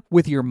fun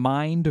with your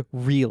mind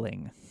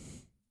reeling.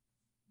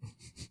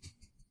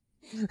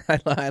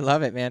 I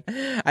love it, man.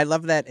 I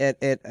love that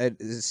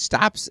it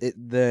stops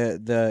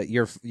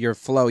your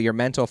flow, your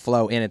mental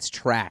flow in its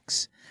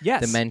tracks.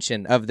 Yes. The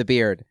mention of the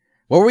beard.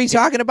 What were we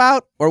talking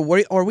about? Or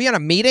were we on a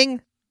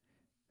meeting?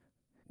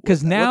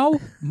 Because now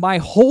my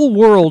whole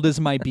world is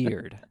my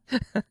beard.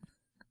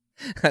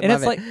 And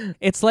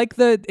it's like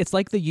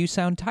the you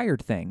sound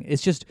tired thing.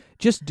 It's just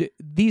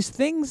these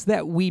things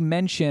that we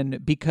mention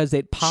because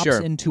it pops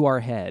into our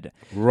head.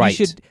 Right.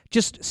 You should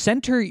just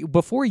center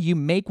before you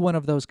make one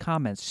of those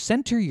comments.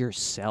 Center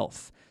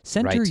yourself.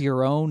 Center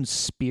your own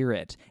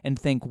spirit and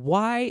think,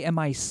 why am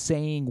I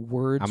saying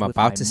words? I'm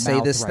about to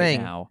say this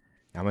thing now?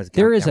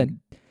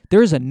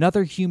 There is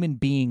another human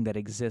being that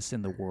exists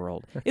in the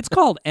world. It's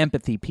called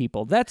empathy,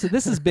 people. This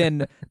has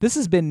been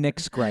Nick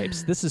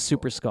Scripes. This is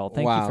Super Skull.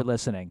 Thank you for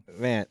listening.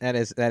 Man, that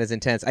is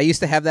intense. I used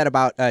to have that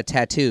about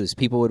tattoos.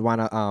 People would want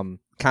to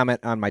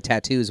comment on my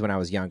tattoos when I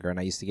was younger, and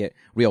I used to get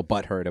real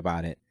butthurt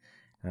about it.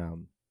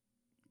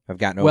 I've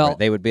gotten over it.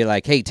 They would be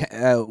like, "Hey,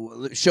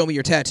 show me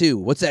your tattoo.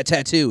 What's that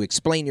tattoo?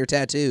 Explain your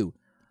tattoo."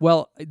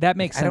 Well, that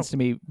makes sense to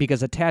me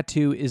because a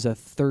tattoo is a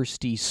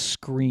thirsty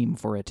scream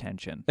for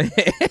attention.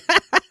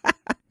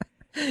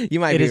 You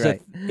might be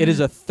right. It is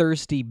a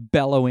thirsty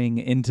bellowing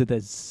into the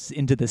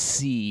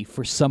sea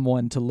for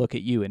someone to look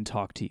at you and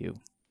talk to you.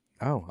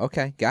 Oh,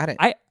 okay. Got it.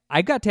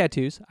 I got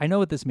tattoos. I know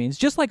what this means.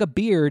 Just like a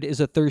beard is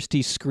a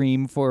thirsty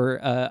scream for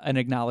an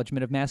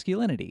acknowledgement of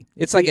masculinity.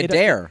 It's like a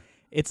dare.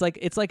 It's like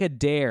a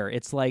dare.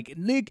 It's like,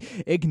 Nick,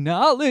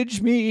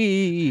 acknowledge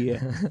me.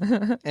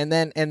 and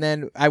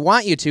then I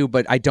want you to,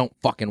 but I don't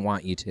fucking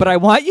want you to. But I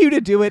want you to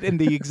do it in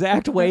the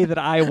exact way that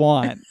I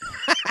want.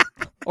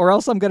 Or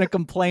else I'm going to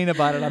complain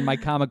about it on my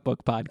comic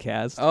book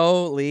podcast.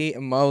 Holy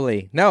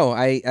moly. No,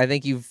 I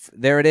think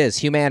there it is.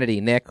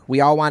 Humanity, Nick. We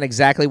all want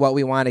exactly what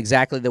we want,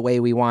 exactly the way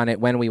we want it,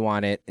 when we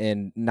want it,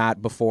 and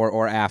not before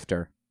or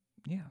after.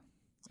 Yeah.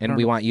 And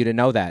we want you to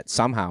know that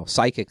somehow,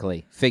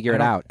 psychically. Figure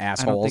it out,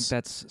 assholes. I don't think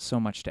that's so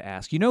much to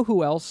ask. You know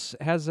who else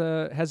has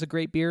a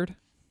great beard?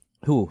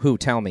 Who?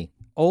 Tell me.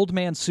 Old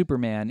Man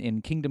Superman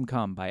in Kingdom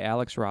Come by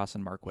Alex Ross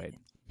and Mark Waid.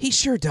 He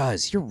sure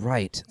does. You're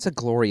right. It's a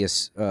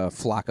glorious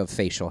flock of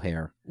facial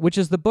hair. Which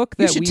is the book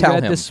that we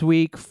read this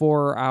week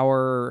for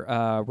our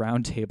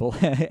roundtable.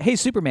 Hey,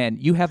 Superman,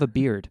 you have a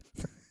beard.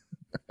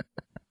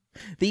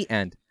 The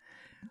end.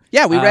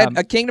 Yeah, we read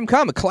A Kingdom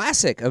Come, a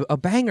classic, a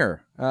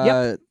banger.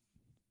 Yep.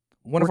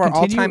 One of our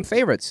all-time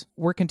favorites.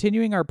 We're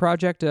continuing our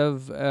project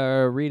of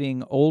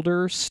reading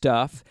older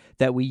stuff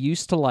that we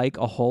used to like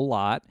a whole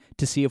lot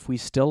to see if we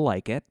still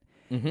like it.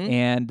 Mm-hmm.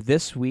 And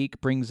this week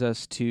brings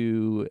us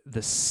to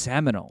the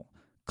seminal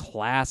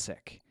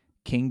classic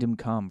Kingdom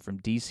Come from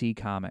DC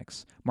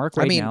Comics. Mark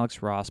Waid and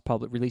Alex Ross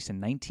released in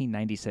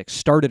 1996,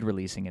 started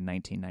releasing in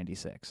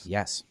 1996.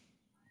 Yes.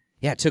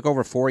 Yeah, it took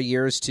over 4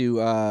 years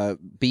to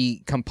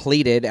be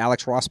completed.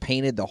 Alex Ross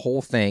painted the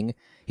whole thing.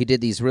 He did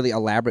these really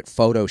elaborate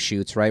photo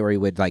shoots, right, where he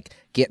would like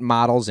get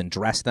models and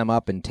dress them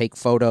up and take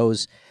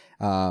photos.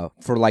 For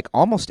like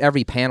almost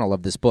every panel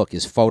of this book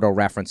is photo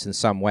referenced in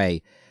some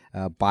way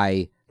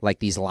by like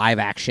these live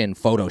action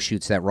photo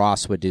shoots that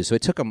Ross would do. So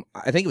it took him,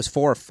 I think it was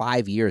 4 or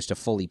 5 years to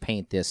fully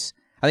paint this.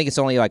 I think it's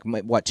only like,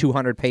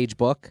 200-page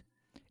book?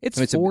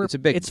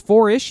 It's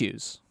 4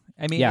 issues.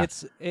 I mean, yeah.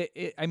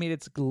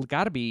 It's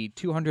got to be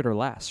 200 or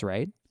less,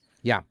 right?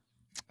 Yeah.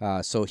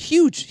 So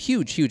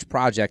huge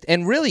project,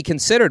 and really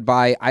considered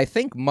by, I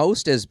think,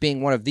 most as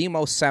being one of the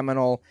most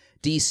seminal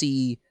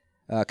DC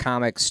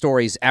comic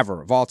stories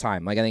ever of all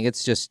time. Like, I think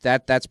it's just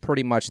that's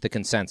pretty much the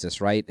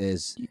consensus, right?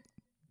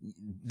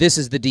 This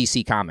is the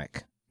DC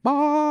comic.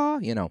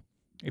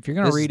 If you're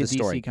going to read a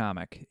DC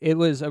comic, it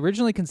was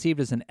originally conceived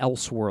as an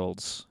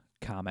Elseworlds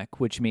comic,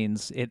 which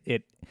means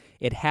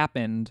it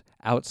happened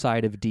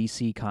outside of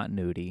DC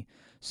continuity,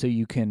 so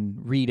you can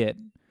read it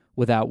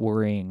without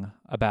worrying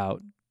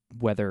about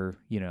whether,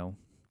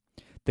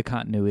 the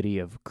continuity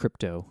of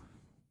Crypto,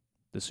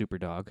 the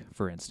Superdog,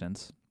 for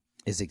instance,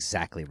 is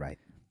exactly right,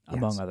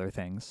 among other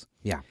things.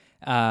 Yeah.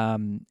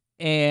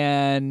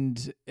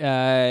 And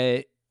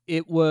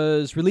it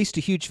was released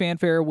to huge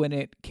fanfare when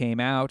it came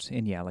out,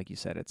 and yeah, like you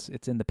said,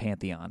 it's in the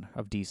pantheon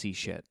of DC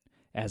shit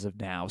as of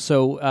now.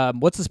 So,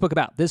 what's this book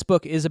about? This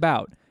book is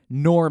about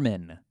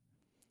Norman.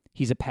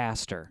 He's a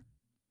pastor.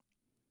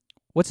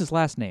 What's his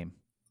last name?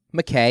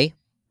 McKay.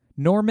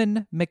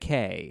 Norman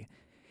McKay.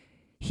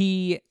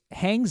 he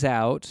hangs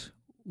out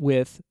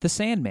with the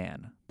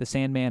Sandman. The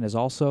Sandman is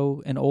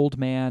also an old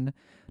man.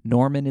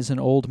 Norman is an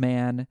old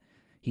man.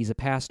 He's a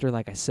pastor,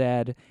 like I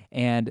said,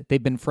 and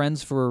they've been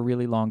friends for a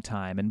really long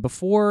time. And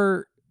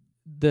before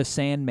the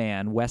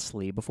Sandman,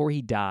 Wesley, before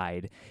he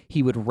died,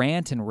 he would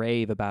rant and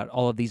rave about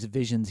all of these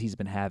visions he's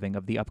been having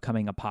of the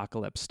upcoming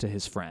apocalypse to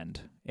his friend.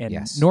 And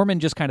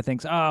Norman just kind of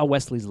thinks,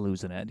 Wesley's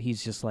losing it.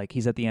 He's just like,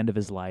 he's at the end of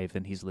his life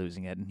and he's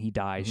losing it, and he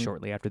dies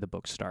shortly after the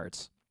book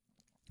starts.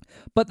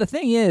 But the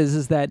thing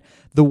is that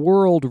the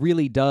world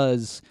really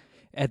does,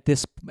 at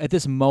this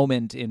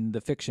moment in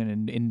the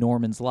fiction, in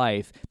Norman's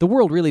life, the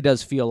world really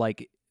does feel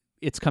like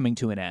it's coming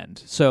to an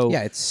end. So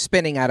yeah, it's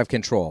spinning out of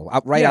control,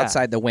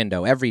 outside the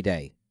window every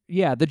day.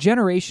 Yeah, the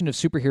generation of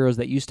superheroes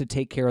that used to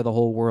take care of the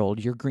whole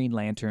world, your Green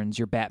Lanterns,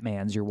 your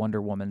Batmans, your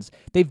Wonder Womans,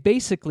 they've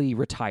basically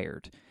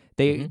retired.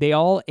 They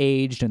all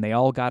aged and they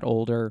all got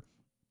older,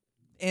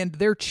 and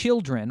their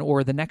children,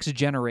 or the next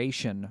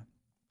generation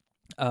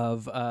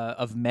of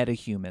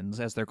metahumans,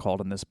 as they're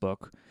called in this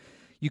book,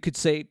 you could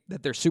say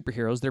that they're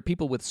superheroes. They're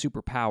people with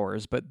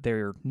superpowers, but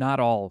they're not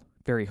all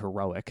very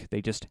heroic.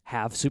 They just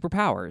have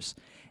superpowers,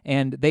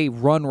 and they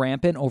run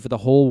rampant over the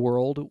whole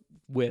world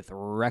with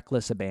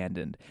reckless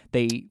abandon.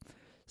 They're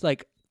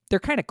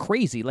kind of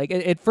crazy. Like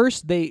at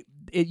first,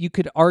 you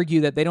could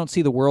argue that they don't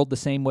see the world the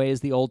same way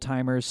as the old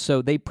timers,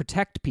 so they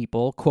protect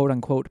people, quote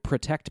unquote,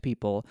 protect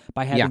people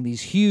by having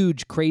these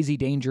huge, crazy,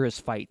 dangerous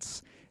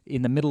fights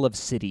in the middle of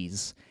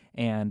cities,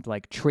 and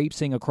like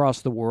traipsing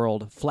across the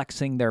world,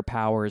 flexing their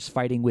powers,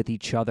 fighting with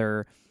each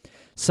other.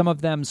 Some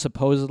of them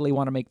supposedly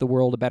want to make the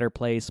world a better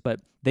place, but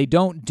they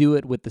don't do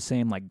it with the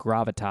same like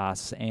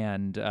gravitas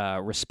and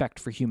respect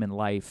for human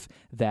life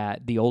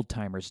that the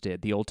old-timers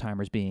did, the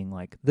old-timers being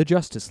like the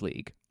Justice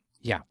League.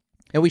 Yeah.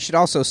 And we should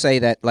also say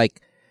that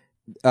like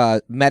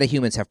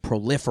metahumans have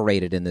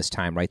proliferated in this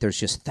time, right? There's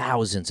just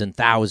thousands and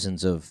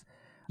thousands of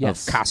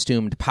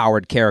costumed,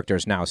 powered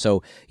characters now.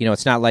 So,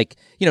 it's not like,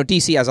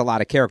 DC has a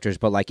lot of characters,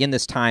 but like in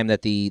this time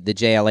that the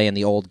JLA and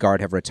the Old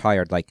Guard have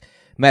retired, like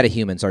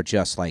metahumans are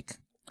just like,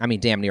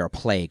 damn near a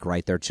plague,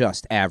 right? They're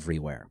just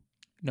everywhere.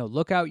 No,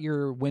 look out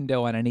your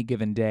window on any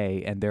given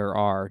day, and there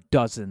are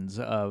dozens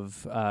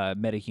of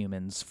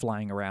metahumans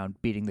flying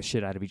around, beating the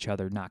shit out of each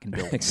other, knocking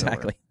buildings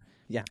Exactly. over.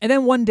 Yeah. And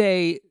then one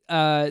day,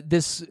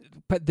 this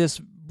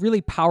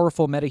really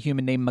powerful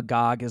metahuman named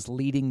Magog is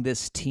leading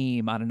this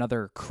team on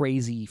another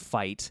crazy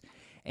fight.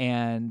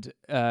 And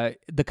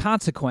the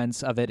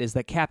consequence of it is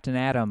that Captain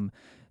Atom,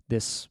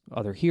 this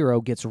other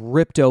hero, gets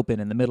ripped open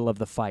in the middle of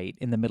the fight,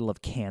 in the middle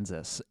of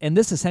Kansas. And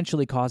this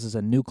essentially causes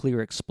a nuclear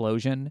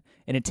explosion,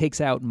 and it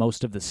takes out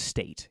most of the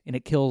state, and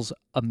it kills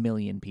 1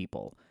 million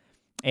people.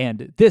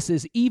 And this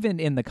is even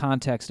in the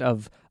context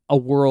of a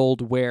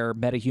world where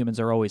metahumans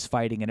are always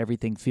fighting and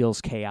everything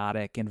feels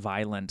chaotic and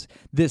violent.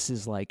 This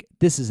is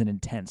an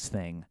intense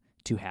thing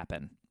to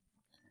happen.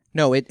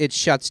 No, it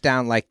shuts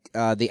down like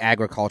the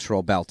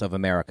agricultural belt of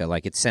America.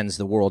 Like it sends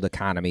the world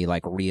economy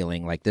like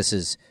reeling. Like this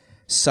is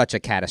such a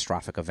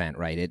catastrophic event,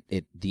 right?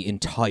 The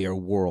entire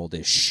world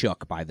is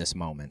shook by this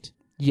moment.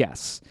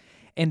 Yes.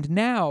 And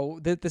now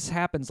that this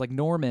happens, like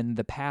Norman,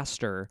 the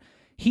pastor,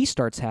 he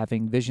starts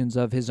having visions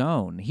of his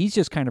own. He's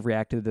just kind of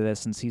reacted to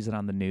this and sees it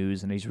on the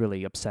news, and he's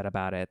really upset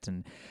about it.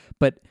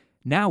 But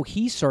now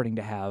he's starting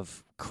to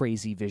have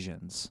crazy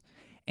visions.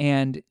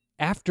 And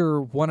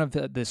after one of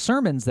the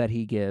sermons that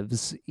he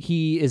gives,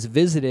 he is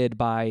visited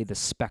by the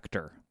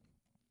Spectre.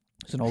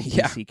 It's an old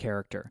DC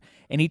character.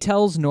 And he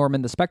tells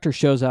Norman, the Spectre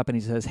shows up and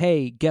he says,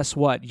 hey, guess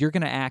what? You're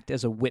going to act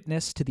as a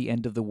witness to the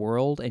end of the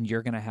world, and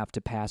you're going to have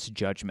to pass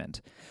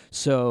judgment.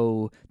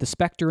 So the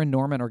Spectre and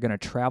Norman are going to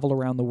travel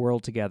around the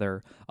world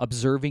together,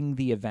 observing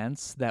the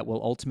events that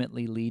will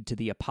ultimately lead to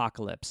the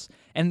apocalypse.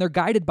 And they're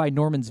guided by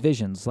Norman's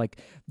visions. Like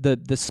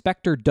the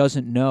Spectre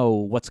doesn't know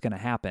what's going to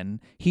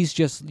happen. He's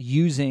just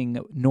using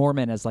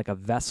Norman as like a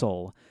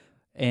vessel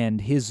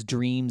and his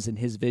dreams and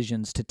his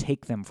visions to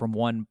take them from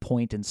one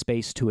point in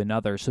space to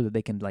another so that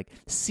they can like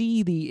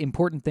see the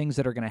important things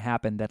that are going to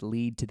happen that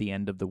lead to the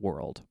end of the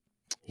world.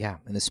 Yeah,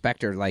 and the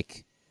Spectre,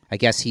 like, I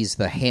guess he's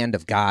the hand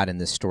of God in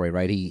this story,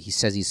 right? He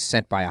says he's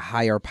sent by a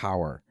higher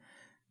power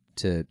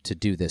to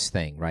do this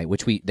thing, right?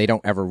 Which they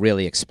don't ever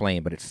really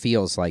explain, but it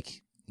feels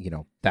like,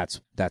 that's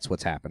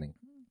what's happening.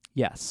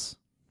 Yes.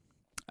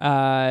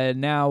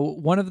 Now,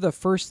 one of the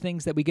first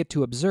things that we get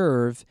to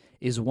observe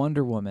is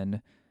Wonder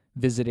Woman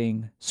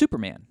visiting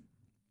Superman.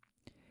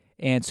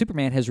 And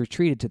Superman has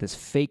retreated to this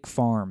fake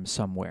farm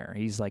somewhere.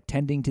 He's like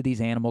tending to these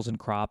animals and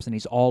crops, and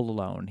he's all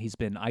alone. He's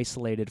been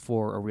isolated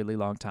for a really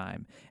long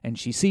time. And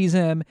she sees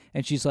him,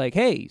 and she's like,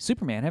 hey,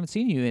 Superman, I haven't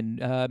seen you in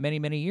many,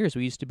 many years.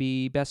 We used to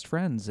be best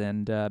friends,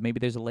 and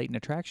maybe there's a latent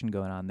attraction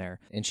going on there.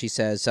 And she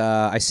says,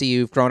 I see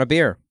you've grown a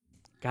beard.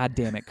 God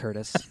damn it,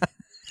 Curtis.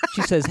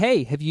 She says,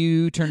 hey, have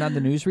you turned on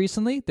the news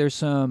recently? There's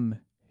some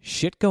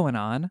shit going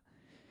on.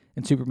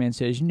 And Superman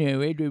says,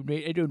 no, I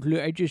don't.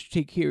 I just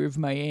take care of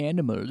my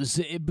animals.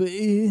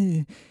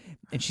 And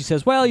she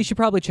says, well, you should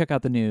probably check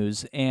out the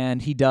news.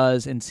 And he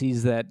does and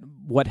sees that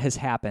what has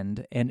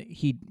happened. And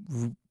he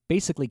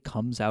basically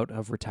comes out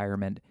of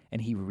retirement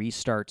and he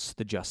restarts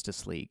the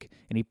Justice League.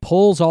 And he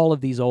pulls all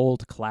of these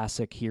old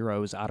classic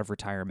heroes out of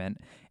retirement,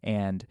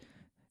 and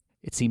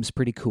it seems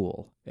pretty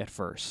cool at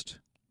first.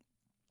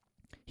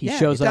 He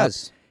shows up.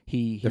 Does.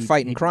 They're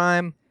fighting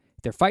crime.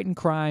 They're fighting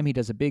crime. He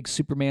does a big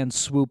Superman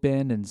swoop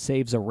in and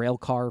saves a rail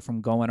car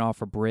from going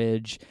off a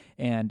bridge.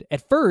 And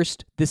at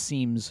first, this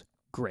seems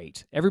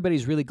great.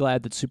 Everybody's really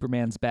glad that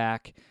Superman's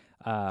back.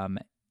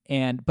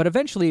 But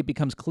eventually it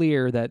becomes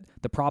clear that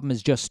the problem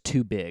is just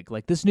too big.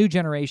 Like, this new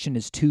generation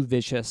is too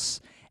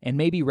vicious, and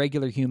maybe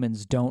regular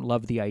humans don't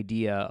love the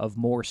idea of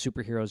more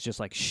superheroes just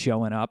like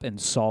showing up and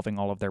solving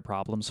all of their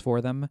problems for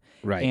them.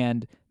 Right.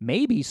 And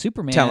maybe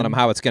Superman telling them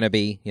how it's going to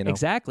be,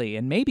 Exactly.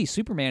 And maybe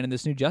Superman and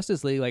this new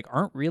Justice League like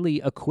aren't really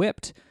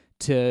equipped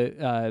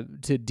to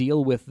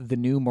deal with the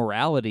new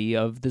morality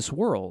of this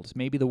world.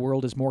 Maybe the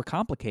world is more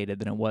complicated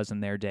than it was in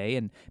their day,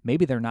 and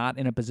maybe they're not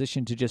in a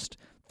position to just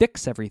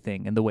fix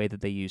everything in the way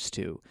that they used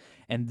to.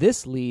 And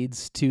this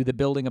leads to the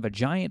building of a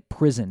giant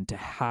prison to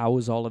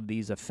house all of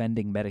these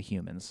offending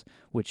metahumans,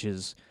 which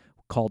is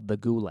called the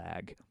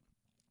Gulag.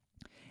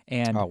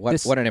 And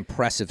what an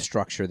impressive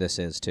structure this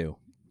is, too.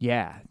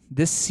 Yeah,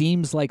 this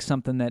seems like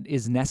something that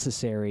is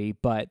necessary,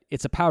 but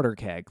it's a powder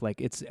keg.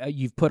 Like, it's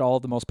you've put all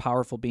the most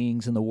powerful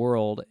beings in the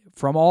world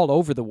from all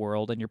over the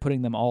world, and you're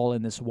putting them all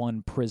in this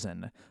one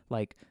prison.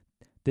 Like,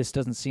 this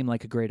doesn't seem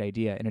like a great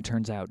idea, and it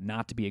turns out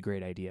not to be a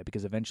great idea,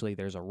 because eventually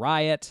there's a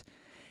riot,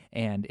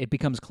 and it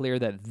becomes clear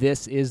that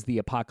this is the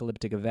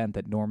apocalyptic event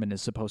that Norman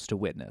is supposed to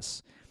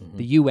witness. Mm-hmm.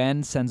 The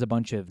UN sends a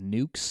bunch of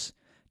nukes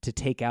to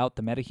take out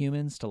the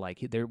metahumans,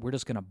 to we're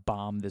just going to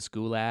bomb this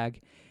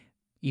Gulag.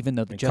 Even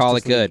though the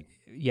Justice League,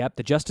 yep,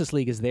 the Justice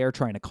League is there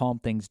trying to calm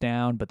things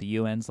down, but the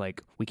UN's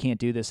like, we can't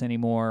do this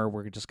anymore.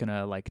 We're just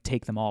gonna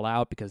take them all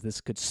out because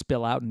this could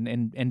spill out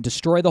and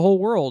destroy the whole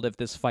world if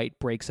this fight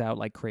breaks out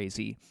like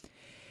crazy.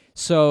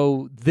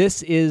 So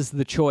this is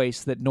the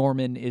choice that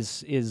Norman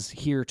is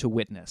here to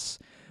witness.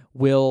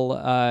 Will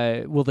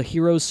the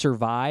heroes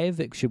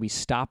survive? Should we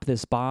stop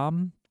this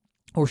bomb?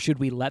 Or should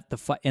we let the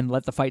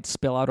fight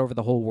spill out over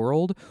the whole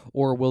world?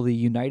 Or will the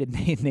United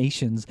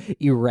Nations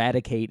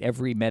eradicate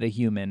every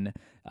metahuman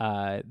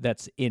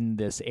that's in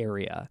this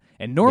area?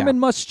 And Norman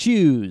must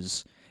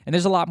choose. And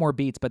there's a lot more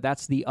beats, but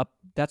that's the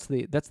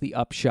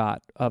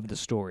upshot of the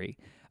story.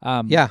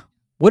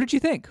 What did you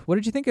think? What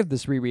did you think of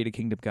this reread of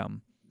Kingdom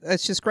Come?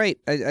 It's just great.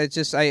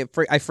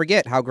 I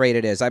forget how great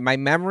it is. My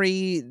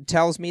memory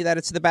tells me that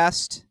it's the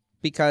best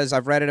because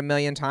I've read it a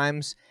million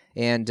times.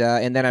 And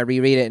then I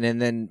reread it,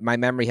 and then my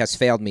memory has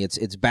failed me.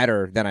 It's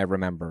better than I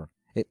remember.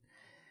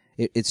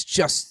 It's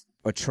just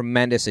a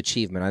tremendous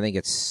achievement. I think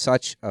it's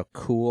such a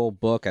cool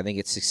book. I think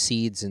it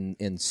succeeds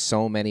in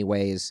so many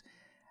ways.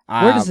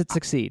 Where does it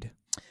succeed?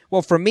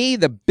 Well, for me,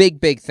 the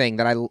big thing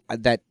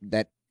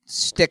that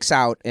sticks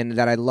out and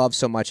that I love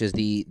so much is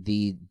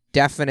the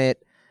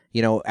definite,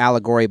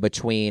 allegory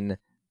between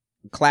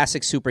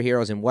classic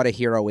superheroes and what a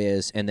hero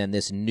is, and then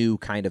this new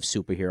kind of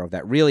superhero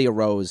that really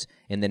arose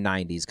in the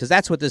 90s. Because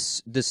that's what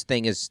this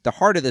thing is, the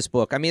heart of this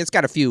book. I mean, it's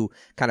got a few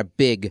kind of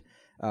big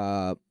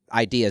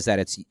ideas that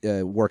it's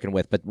working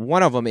with, but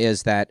one of them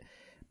is that,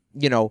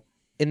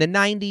 in the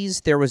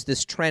 90s, there was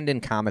this trend in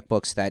comic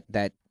books that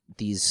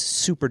these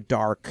super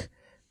dark,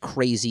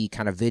 crazy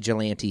kind of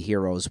vigilante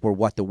heroes were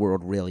what the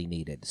world really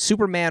needed.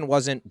 Superman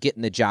wasn't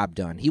getting the job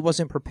done. He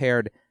wasn't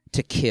prepared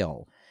to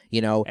kill.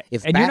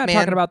 If and Batman, you're not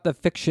talking about the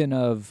fiction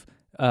of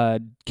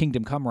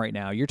Kingdom Come right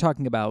now. You're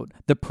talking about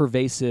the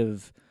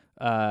pervasive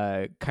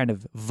kind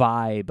of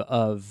vibe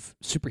of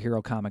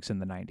superhero comics in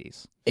the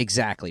 90s.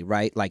 Exactly,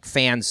 right? Like,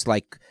 fans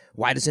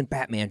why doesn't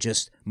Batman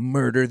just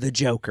murder the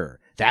Joker?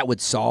 That would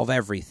solve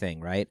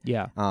everything, right?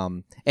 Yeah.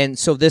 And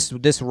so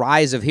this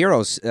rise of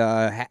heroes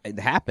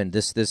happened.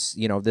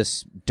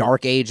 This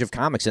dark age of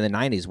comics in the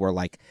 90s where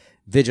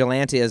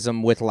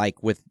vigilantism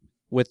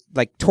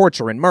with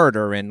torture and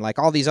murder and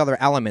all these other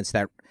elements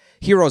that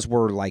heroes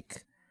were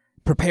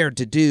prepared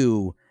to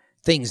do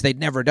things they'd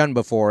never done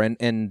before,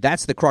 and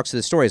that's the crux of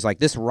the story. Is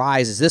this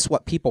rise? Is this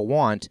what people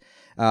want?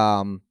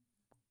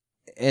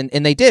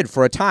 And they did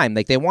for a time.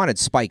 They wanted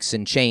spikes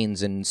and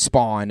chains and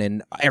Spawn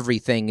and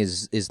everything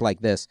is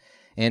like this.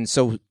 And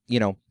so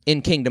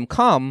in Kingdom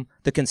Come,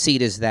 the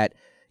conceit is that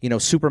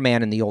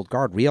Superman and the old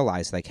guard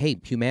realized hey,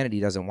 humanity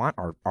doesn't want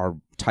our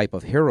type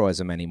of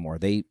heroism anymore.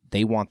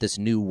 They want this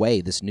new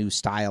way, this new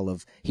style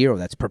of hero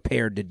that's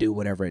prepared to do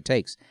whatever it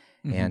takes.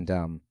 Mm-hmm.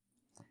 And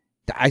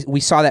we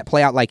saw that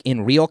play out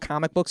in real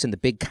comic books, in the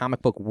big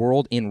comic book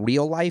world, in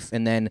real life,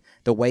 and then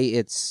the way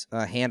it's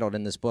handled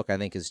in this book, I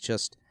think, is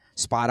just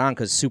spot on,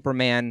 because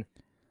Superman,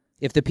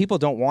 if the people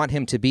don't want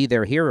him to be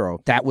their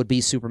hero, that would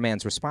be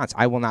Superman's response.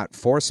 I will not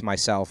force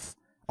myself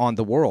on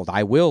the world.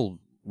 I will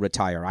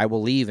retire. I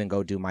will leave and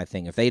go do my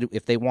thing.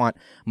 If they want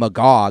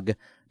Magog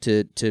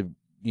to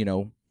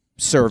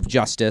serve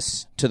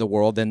justice to the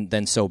world,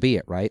 then so be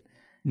it, right?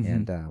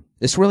 Mm-hmm. And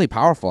it's really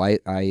powerful. I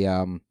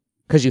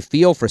because you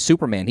feel for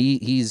Superman.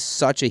 He's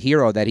such a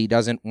hero that he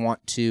doesn't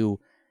want to.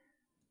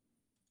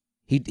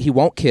 He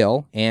won't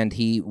kill, and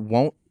he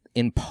won't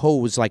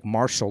impose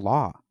martial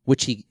law.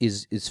 which he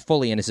is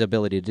fully in his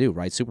ability to do,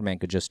 right? Superman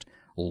could just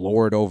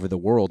lord over the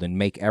world and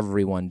make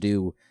everyone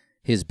do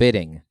his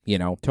bidding, you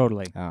know.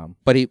 Totally.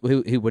 But he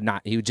would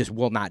not. He just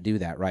will not do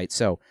that, right?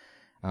 So,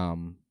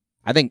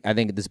 I think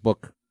this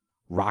book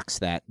rocks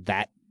that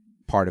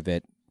part of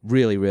it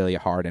really, really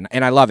hard, and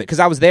I love it because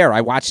I was there.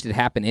 I watched it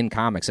happen in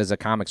comics as a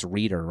comics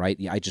reader, right?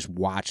 I just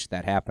watched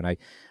that happen.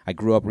 I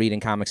grew up reading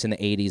comics in the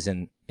 80s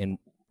and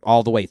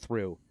all the way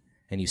through,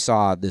 and you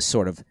saw this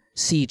sort of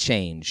sea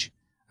change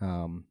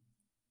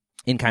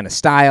in kind of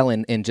style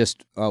and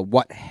just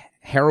what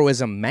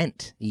heroism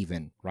meant,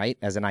 even, right,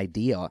 as an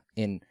idea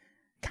in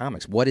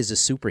comics. What is a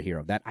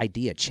superhero? That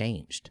idea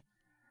changed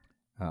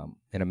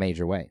in a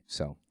major way.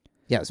 So,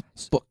 yeah,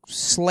 this book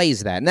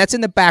slays that, and that's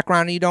in the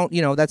background. And you don't,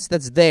 that's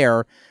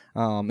there.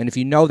 And if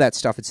you know that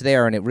stuff, it's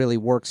there, and it really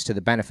works to the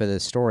benefit of the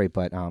story.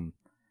 But when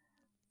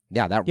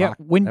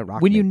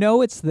you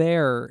know it's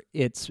there,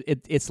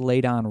 it's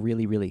laid on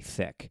really, really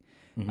thick.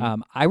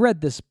 Mm-hmm. I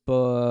read this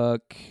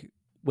book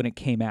when it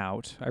came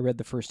out. I read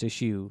the first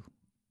issue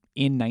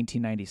in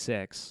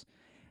 1996,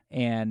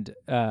 and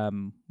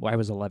I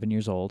was 11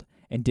 years old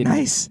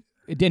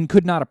and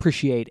could not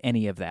appreciate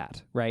any of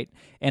that, right?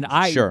 And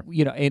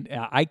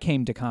I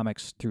came to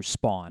comics through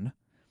Spawn,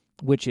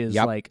 which is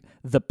like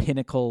the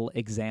pinnacle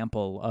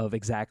example of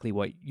exactly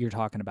what you're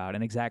talking about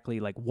and exactly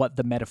like what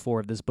the metaphor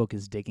of this book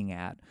is digging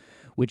at,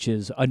 which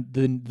is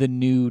the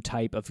new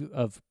type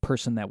of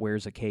person that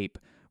wears a cape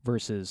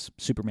versus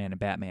Superman and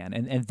Batman.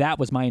 And that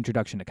was my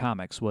introduction to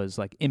comics, was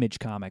like Image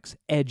Comics,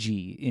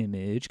 edgy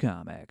Image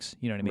Comics.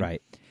 You know what I mean?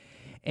 Right.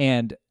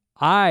 And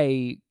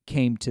I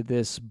came to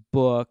this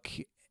book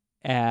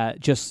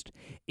just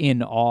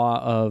in awe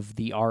of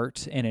the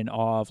art and in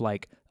awe of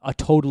like a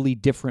totally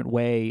different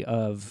way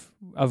of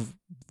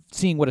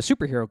seeing what a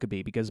superhero could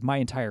be, because my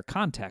entire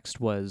context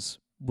was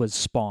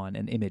Spawn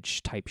and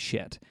Image type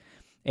shit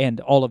and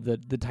all of the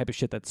type of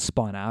shit that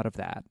spun out of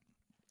that.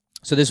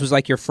 So this was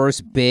like your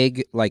first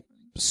big like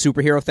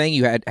superhero thing?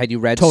 You had you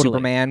read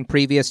Superman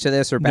previous to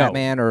this, or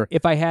Batman? No. Or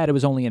if I had, it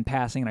was only in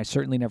passing, and I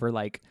certainly never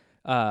like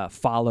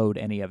followed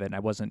any of it. And I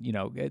wasn't,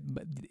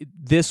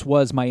 this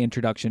was my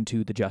introduction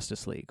to the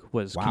Justice League,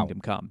 was Kingdom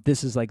Come.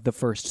 This is like the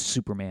first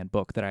Superman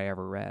book that I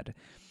ever read,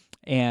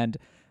 and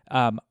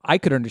I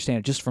could understand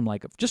it just from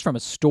a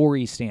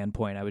story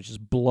standpoint. I was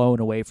just blown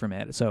away from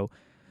it. So,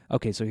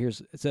 okay, so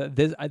here's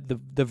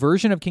the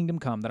version of Kingdom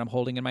Come that I'm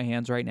holding in my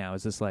hands right now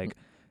is this like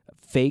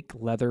fake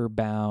leather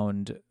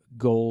bound,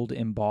 gold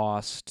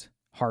embossed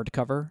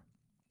hardcover.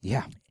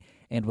 Yeah.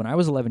 And when I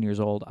was 11 years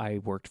old, I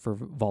worked for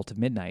Vault of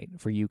Midnight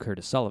for you,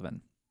 Curtis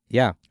Sullivan.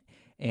 Yeah.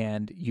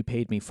 And you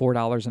paid me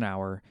 $4 an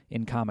hour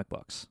in comic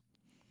books.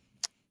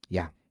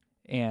 Yeah.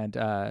 And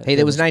hey,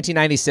 that was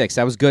 1996.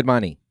 That was good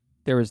money.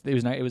 It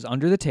was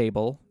under the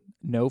table.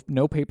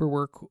 No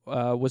paperwork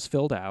was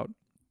filled out.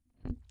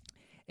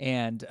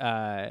 And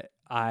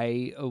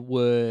I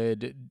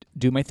would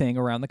do my thing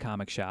around the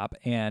comic shop,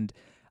 and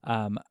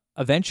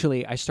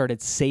eventually I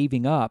started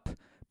saving up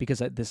because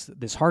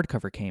this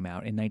hardcover came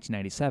out in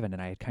 1997,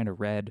 and I had kind of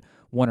read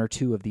one or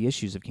two of the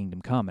issues of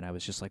Kingdom Come, and I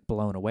was just like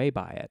blown away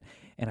by it.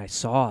 And I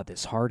saw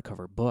this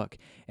hardcover book,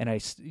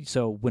 and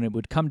so when it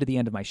would come to the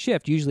end of my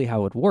shift, usually how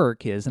it would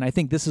work is, and I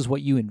think this is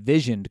what you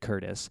envisioned,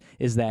 Curtis,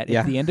 is that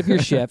at the end of your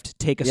shift,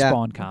 take a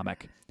Spawn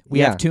comic. We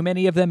have too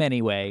many of them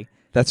anyway.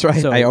 That's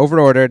right. So I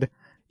overordered.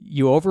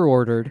 You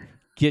overordered.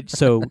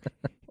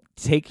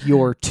 Take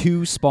your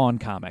 2 Spawn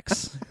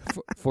comics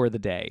for the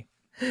day.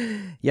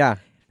 Yeah.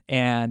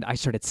 And I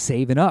started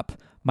saving up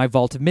my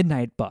Vault of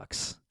Midnight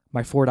bucks,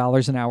 my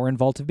 $4 an hour in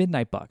Vault of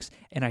Midnight bucks,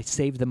 and I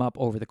saved them up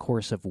over the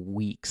course of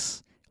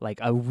weeks. Like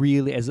I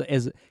really,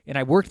 and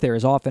I worked there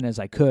as often as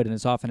I could and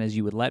as often as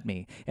you would let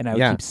me, and I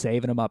would keep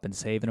saving them up,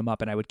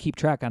 and I would keep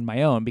track on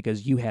my own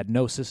because you had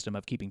no system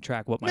of keeping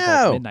track what my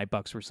Vault of Midnight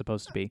bucks were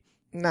supposed to be.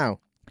 No.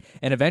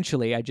 And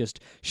eventually, I just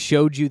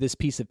showed you this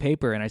piece of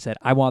paper, and I said,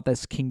 "I want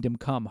this Kingdom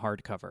Come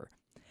hardcover,"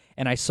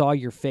 and I saw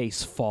your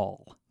face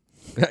fall.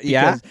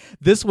 Yeah,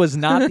 this was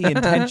not the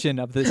intention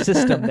of the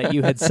system that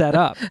you had set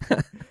up.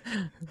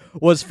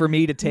 Was for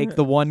me to take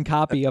the one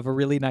copy of a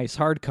really nice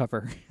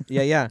hardcover.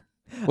 Yeah.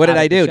 What did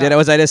I do?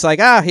 Was I just like,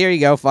 here you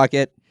go, fuck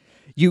it?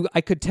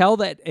 I could tell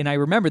that, and I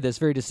remember this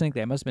very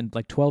distinctly. I must have been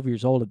like 12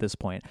 years old at this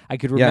point. I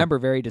could remember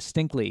very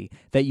distinctly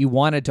that you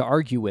wanted to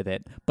argue with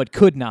it, but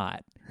could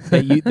not.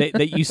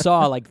 That you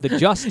saw like the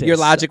justice. Your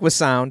logic was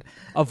sound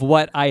of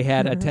what I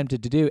had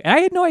attempted to do, and I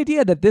had no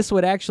idea that this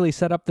would actually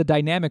set up the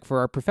dynamic for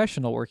our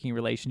professional working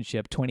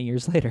relationship 20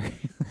 years later.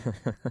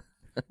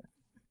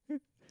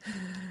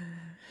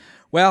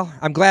 Well,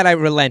 I'm glad I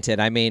relented.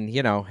 I mean,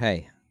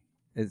 hey.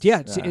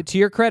 To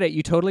your credit,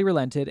 you totally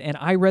relented, and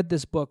I read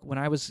this book when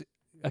I was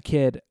a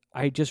kid.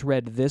 I just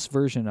read this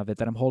version of it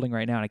that I'm holding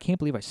right now, and I can't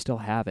believe I still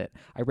have it.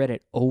 I read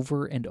it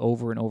over and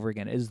over and over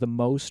again. It is the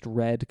most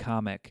read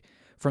comic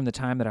from the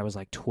time that I was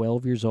like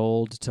 12 years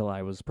old till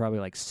I was probably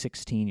like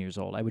 16 years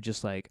old. I would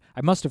just I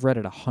must have read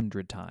it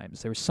 100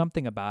 times. There was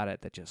something about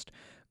it that just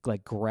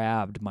like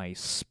grabbed my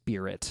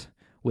spirit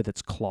with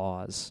its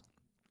claws.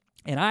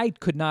 And I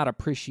could not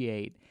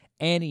appreciate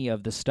any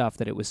of the stuff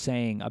that it was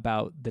saying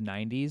about the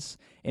 90s.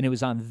 And it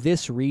was on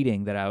this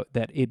reading that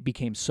it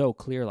became so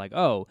clear, like,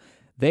 oh,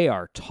 they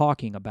are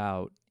talking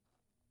about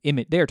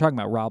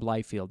Rob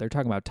Liefeld. They're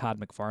talking about Todd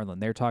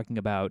McFarlane. They're talking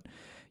about,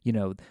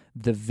 the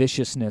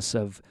viciousness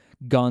of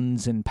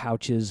guns and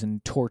pouches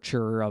and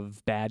torture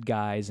of bad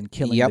guys and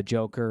killing the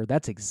Joker.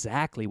 That's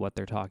exactly what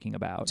they're talking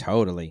about.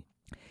 Totally.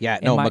 Yeah,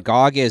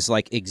 Magog is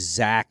like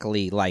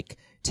exactly like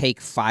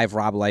take 5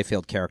 Rob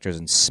Liefeld characters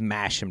and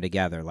smash them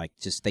together. Like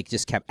they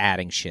just kept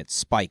adding shit,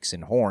 spikes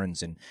and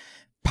horns and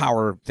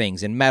power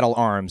things and metal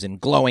arms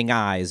and glowing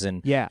eyes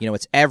and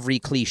it's every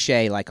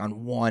cliche like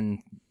on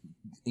one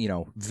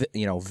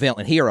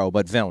villain hero,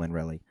 but villain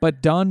really.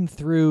 But done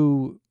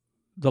through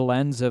the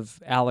lens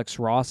of Alex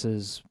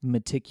Ross's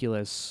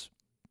meticulous,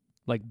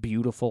 like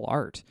beautiful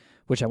art,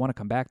 which I want to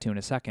come back to in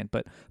a second.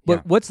 But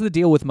what's the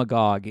deal with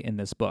Magog in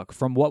this book?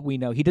 From what we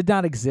know, he did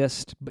not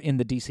exist in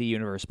the DC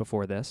universe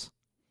before this.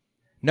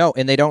 No,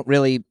 and they don't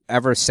really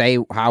ever say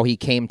how he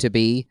came to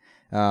be.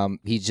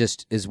 He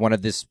just is one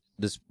of this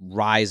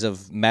rise of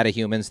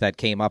metahumans that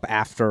came up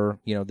after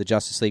the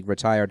Justice League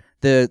retired.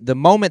 The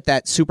moment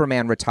that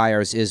Superman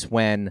retires is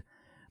when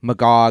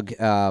Magog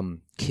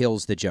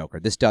kills the Joker.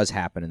 This does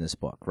happen in this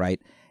book,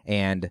 right?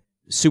 And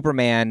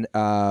Superman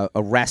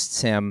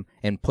arrests him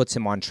and puts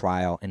him on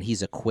trial, and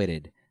he's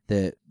acquitted.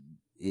 It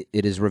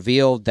is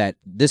revealed that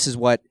this is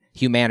what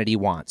humanity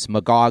wants.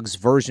 Magog's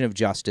version of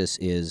justice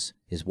is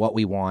what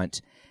we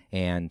want,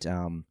 and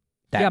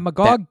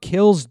Magog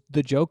kills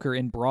the Joker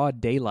in broad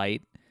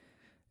daylight,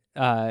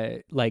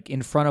 like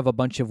in front of a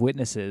bunch of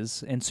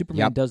witnesses, and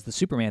Superman does the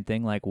Superman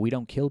thing, like, we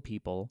don't kill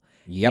people,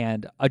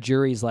 and a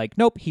jury's like,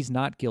 nope, he's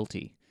not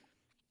guilty.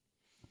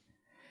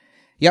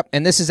 Yep,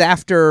 and this is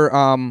after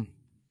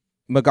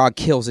Magog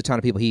kills a ton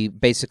of people. He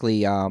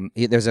basically,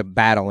 there's a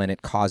battle, and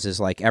it causes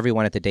like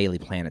everyone at the Daily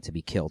Planet to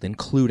be killed,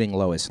 including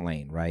Lois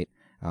Lane, right?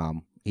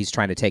 He's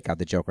trying to take out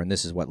the Joker, and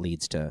this is what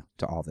leads to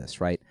all this,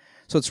 right?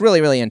 So it's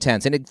really, really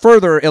intense, and it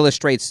further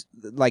illustrates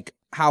like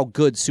how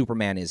good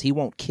Superman is. He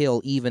won't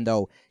kill even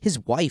though his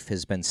wife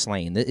has been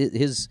slain.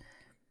 His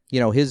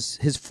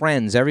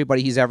friends,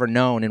 everybody he's ever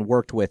known and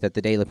worked with at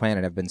the Daily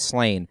Planet have been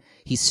slain.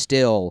 He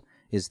still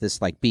is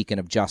this like beacon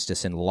of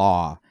justice and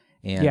law.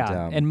 And,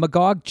 and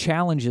Magog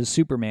challenges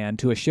Superman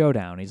to a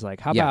showdown. He's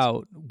like, how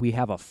about we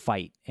have a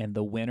fight, and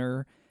the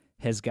winner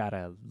has got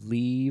to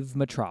leave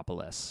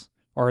Metropolis.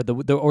 Or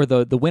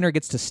the winner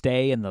gets to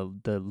stay, and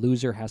the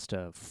loser has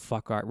to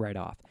fuck right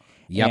off.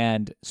 Yep.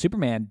 And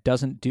Superman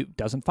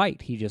doesn't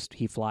fight.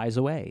 He flies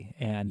away,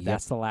 and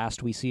that's the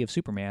last we see of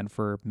Superman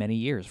for many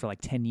years, for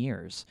like 10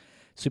 years.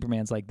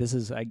 Superman's like, this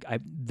is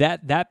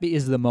that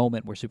is the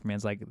moment where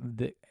Superman's like,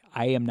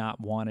 I am not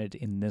wanted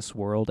in this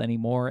world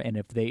anymore, and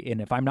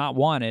if I'm not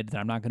wanted, then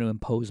I'm not going to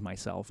impose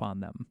myself on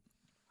them.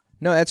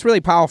 No, that's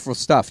really powerful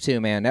stuff too,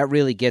 man. That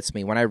really gets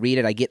me. When I read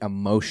it, I get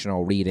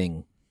emotional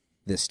reading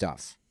this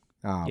stuff.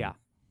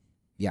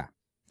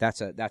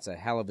 That's a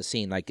hell of a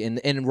scene. Like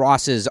in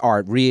Ross's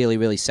art, really,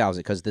 really sells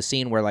it, because the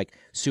scene where like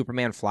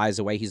Superman flies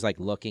away, he's like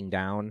looking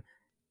down.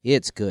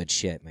 It's good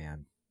shit,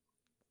 man.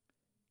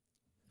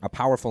 A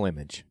powerful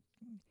image.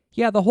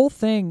 Yeah, the whole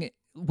thing,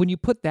 when you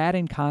put that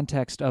in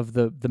context of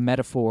the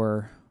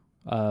metaphor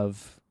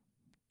of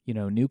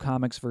new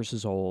comics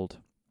versus old,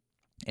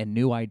 and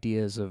new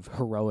ideas of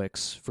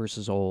heroics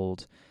versus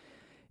old.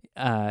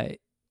 I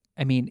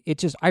mean,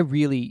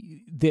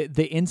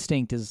 the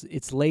instinct is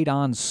it's laid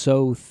on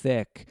so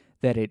thick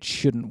that it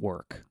shouldn't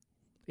work.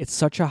 It's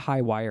such a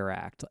high wire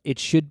act. It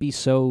should be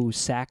so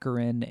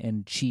saccharine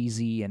and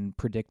cheesy and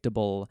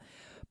predictable,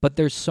 but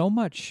there's so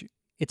much,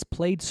 it's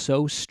played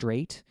so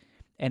straight,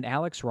 and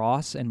Alex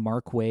Ross and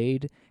Mark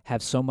Waid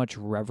have so much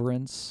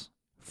reverence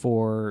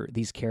for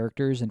these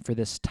characters and for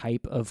this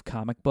type of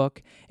comic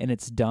book, and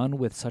it's done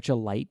with such a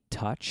light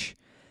touch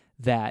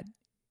that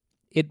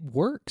it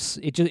works.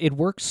 It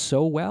works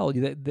so well.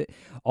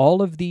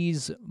 All of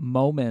these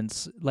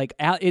moments, like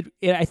I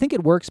think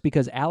it works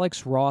because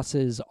Alex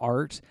Ross's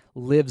art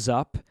lives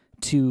up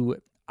to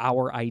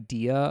our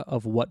idea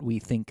of what we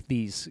think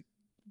these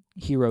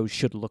heroes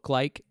should look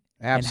like.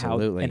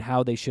 Absolutely. And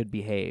how they should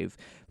behave.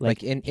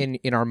 Like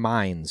in our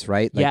minds,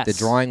 right? Like yes.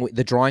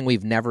 the drawing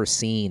we've never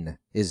seen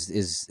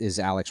is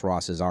Alex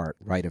Ross's art,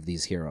 right, of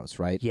these heroes,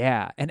 right?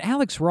 Yeah. And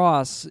Alex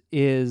Ross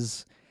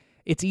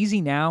it's easy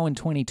now in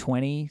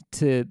 2020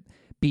 to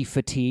be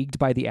fatigued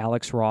by the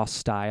Alex Ross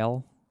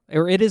style.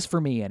 Or it is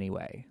for me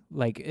anyway.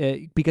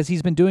 Because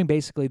he's been doing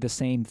basically the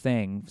same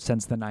thing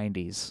since the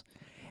 90s.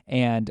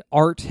 And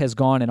art has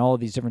gone in all of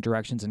these different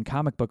directions, and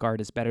comic book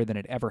art is better than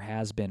it ever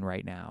has been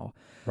right now.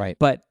 Right.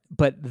 But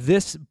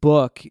this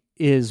book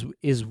is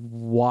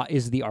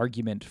the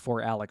argument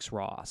for Alex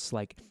Ross.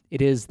 Like,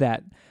 it is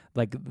that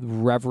like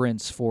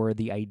reverence for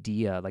the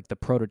idea, like the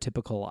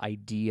prototypical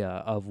idea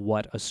of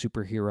what a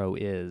superhero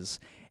is.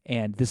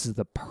 And this is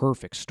the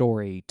perfect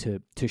story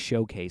to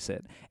showcase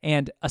it.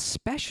 And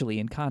especially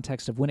in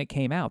context of when it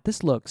came out,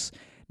 this looks,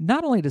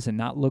 not only does it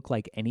not look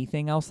like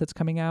anything else that's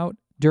coming out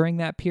during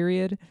that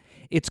period,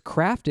 it's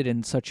crafted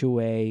in such a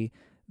way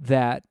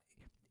that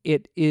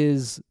it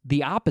is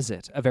the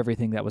opposite of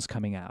everything that was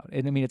coming out.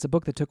 And I mean, it's a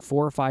book that took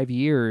 4 or 5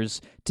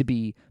 years to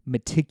be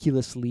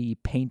meticulously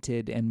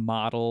painted and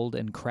modeled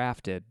and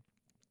crafted.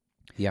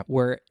 Yep.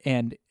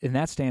 And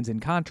that stands in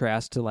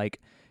contrast to, like,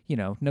 you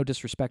know, no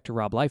disrespect to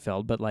Rob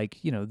Liefeld, but,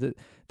 like, you know,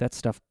 that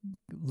stuff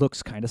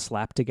looks kind of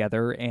slapped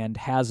together and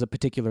has a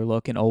particular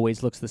look and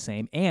always looks the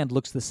same and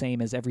looks the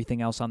same as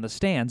everything else on the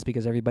stands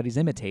because everybody's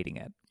imitating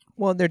it.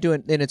 Well, they're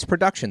doing, and it's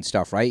production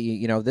stuff, right?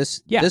 You know,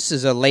 this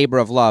is a labor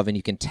of love, and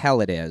you can tell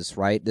it is,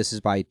 right? This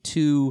is by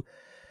two,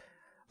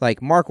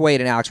 like, Mark Waid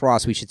and Alex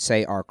Ross, we should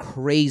say, are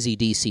crazy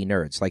DC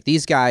nerds. Like,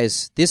 these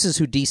guys, this is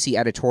who DC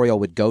editorial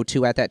would go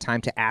to at that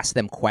time to ask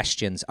them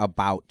questions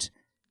about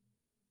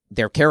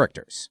their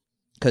characters,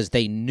 because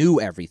they knew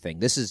everything.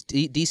 This is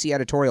DC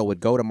editorial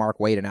would go to Mark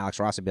Waid and Alex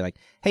Ross and be like,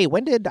 hey,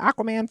 when did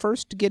Aquaman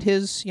first get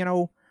his, you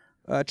know,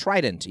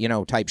 trident, you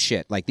know, type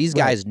shit. Like, these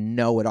guys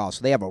know it all.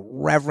 So they have a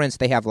reverence.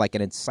 They have, like,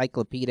 an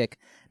encyclopedic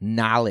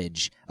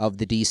knowledge of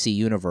the DC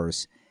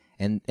universe.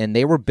 And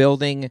they were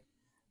building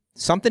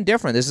something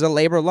different. This is a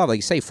labor of love. Like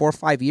you say, 4 or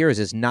 5 years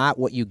is not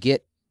what you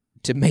get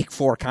to make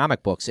 4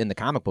 comic books in the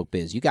comic book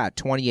biz. You got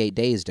 28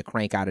 days to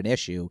crank out an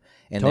issue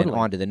and then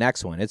on to the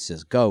next one. It's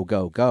just go,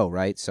 go, go,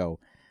 right? So...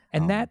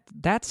 And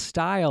that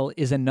style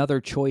is another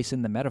choice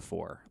in the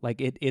metaphor.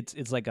 Like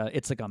it's like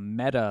a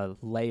meta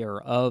layer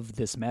of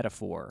this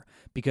metaphor,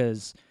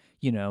 because,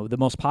 you know, the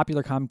most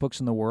popular comic books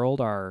in the world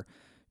are,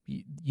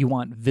 you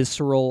want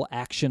visceral,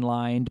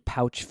 action-lined,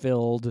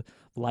 pouch-filled,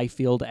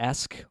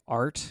 Liefeld-esque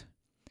art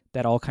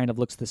that all kind of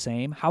looks the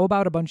same. How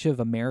about a bunch of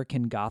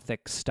American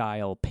Gothic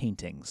style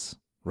paintings?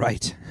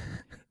 Right.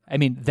 I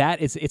mean,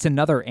 it's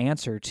another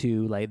answer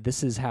to, like,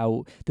 this is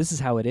how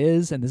it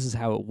is and this is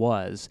how it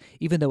was,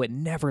 even though it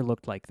never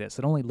looked like this.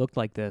 It only looked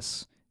like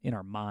this in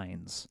our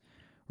minds,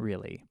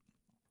 really.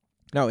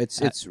 No,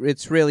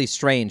 it's really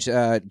strange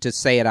to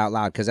say it out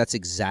loud, because that's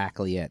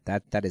exactly it.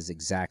 That is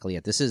exactly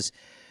it. This is,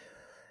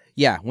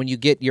 yeah, when you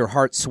get your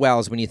heart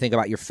swells when you think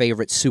about your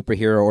favorite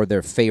superhero or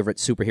their favorite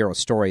superhero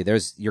story,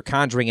 you're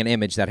conjuring an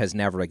image that has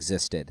never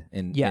existed.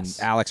 And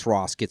Alex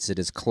Ross gets it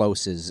as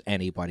close as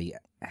anybody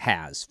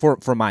has,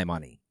 for my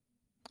money.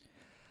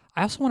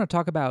 I also want to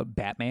talk about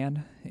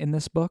Batman in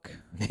this book.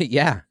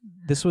 Yeah.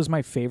 This was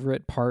my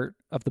favorite part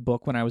of the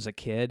book when I was a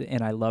kid,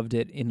 and I loved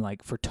it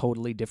for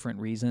totally different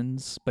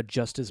reasons, but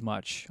just as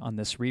much on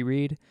this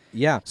reread.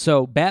 Yeah.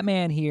 So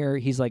Batman here,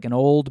 he's like an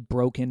old,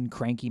 broken,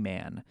 cranky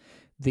man.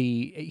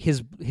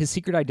 His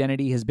secret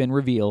identity has been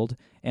revealed,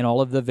 and all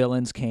of the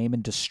villains came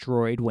and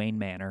destroyed Wayne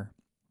Manor.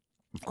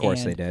 Of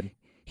course they did.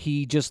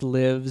 He just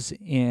lives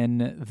in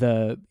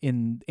the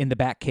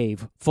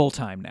Batcave full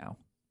time now.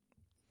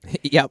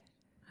 Yep.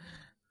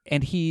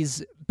 And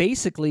he's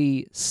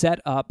basically set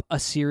up a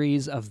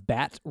series of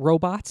bat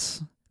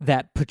robots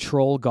that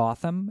patrol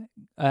Gotham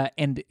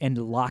and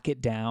lock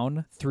it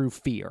down through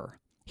fear.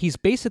 He's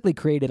basically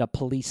created a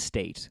police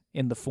state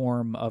in the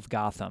form of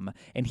Gotham,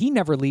 and he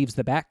never leaves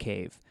the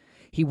Batcave.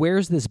 He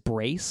wears this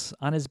brace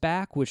on his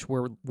back, which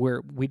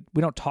we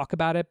don't talk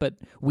about it, but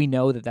we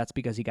know that that's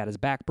because he got his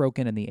back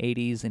broken in the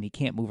 80s and he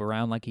can't move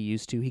around like he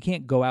used to. He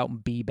can't go out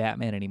and be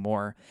Batman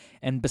anymore.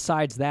 And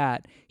besides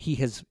that, he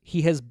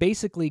has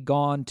basically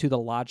gone to the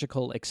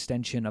logical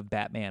extension of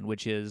Batman,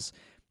 which is,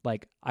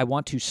 like, I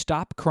want to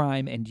stop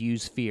crime and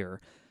use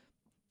fear.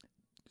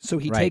 So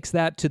he takes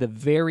that to the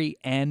very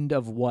end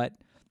of what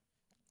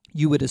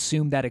you would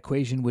assume that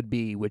equation would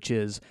be, which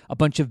is a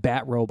bunch of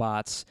bat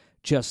robots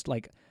just,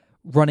 like,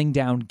 running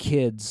down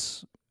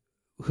kids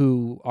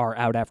who are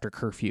out after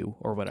curfew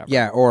or whatever.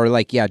 Yeah, or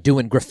like,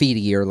 doing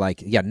graffiti, or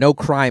like, no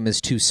crime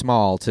is too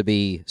small to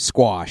be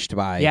squashed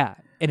by. Yeah,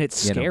 and it's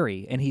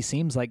scary, and he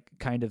seems like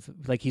kind of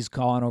like he's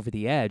gone over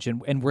the edge,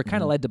 and we're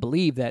kind of led to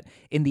believe that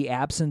in the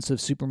absence of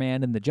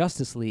Superman and the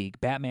Justice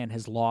League, Batman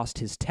has lost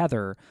his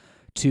tether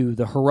to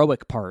the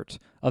heroic part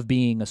of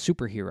being a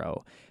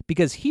superhero,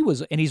 because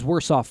he's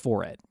worse off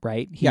for it,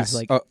 right? He's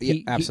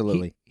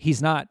absolutely. He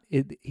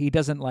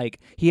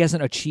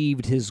hasn't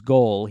achieved his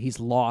goal. He's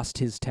lost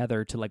his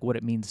tether to, like, what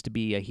it means to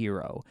be a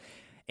hero.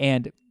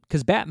 And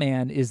because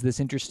Batman is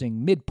this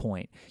interesting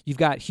midpoint. You've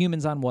got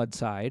humans on one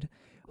side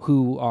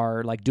who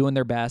are, like, doing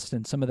their best,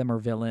 and some of them are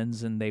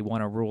villains and they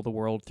want to rule the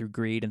world through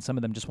greed, and some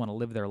of them just want to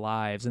live their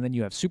lives. And then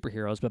you have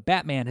superheroes, but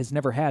Batman has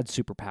never had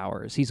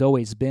superpowers. He's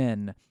always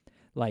been,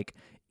 like,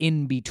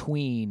 in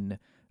between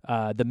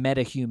the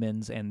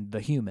metahumans and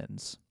the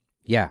humans.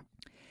 Yeah.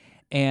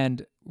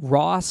 And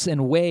Ross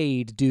and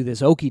Waid do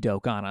this okie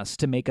doke on us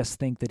to make us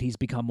think that he's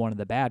become one of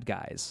the bad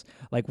guys.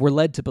 Like, we're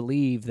led to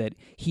believe that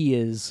he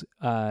is,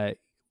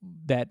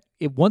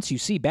 once you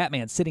see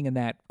Batman sitting in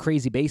that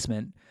crazy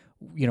basement,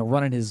 you know,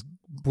 running his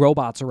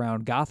robots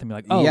around Gotham, you're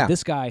like, oh,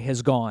 this guy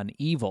has gone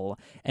evil.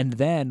 And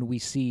then we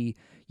see,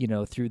 you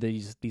know, through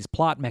these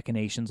plot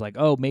machinations, like,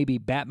 oh, maybe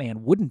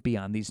Batman wouldn't be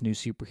on these new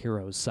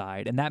superheroes'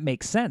 side. And that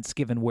makes sense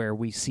given where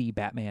we see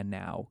Batman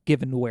now,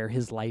 given where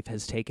his life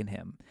has taken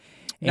him.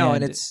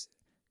 And it's...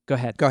 Go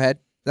ahead.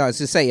 No, I was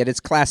to say it's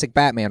classic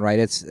Batman, right?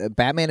 It's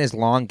Batman is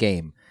long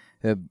game.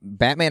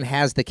 Batman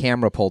has the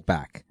camera pulled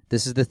back.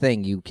 This is the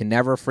thing. You can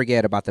never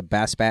forget about the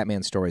best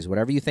Batman stories.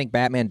 Whatever you think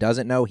Batman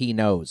doesn't know, he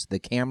knows. The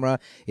camera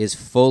is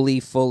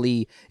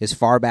fully as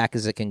far back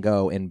as it can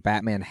go, and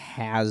Batman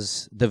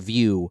has the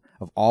view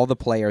of all the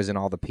players and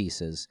all the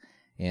pieces.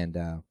 And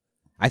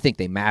I think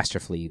they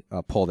masterfully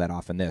pull that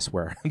off in this,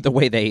 where the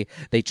way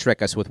they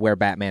trick us with where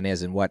Batman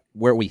is and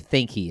where we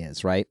think he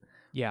is, right?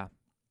 Yeah.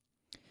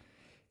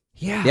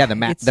 Yeah.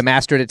 The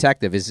master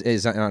detective is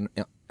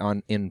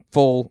in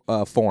full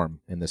form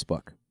in this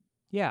book.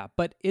 Yeah,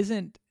 but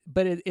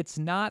it's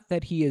not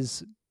that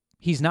he's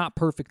not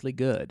perfectly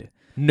good.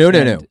 No.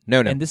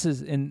 And this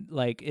is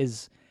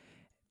is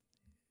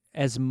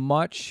as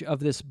much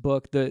of this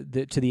book to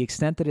the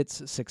extent that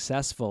it's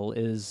successful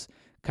is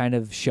kind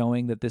of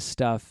showing that this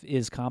stuff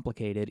is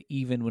complicated,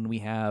 even when we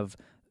have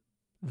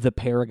the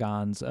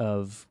paragons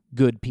of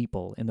good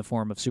people in the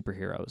form of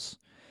superheroes.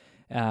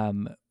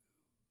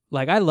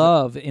 I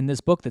love in this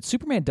book that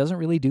Superman doesn't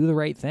really do the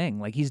right thing.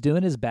 Like, he's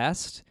doing his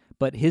best,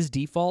 but his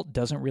default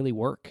doesn't really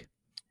work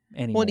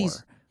anymore. Well,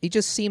 he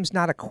just seems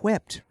not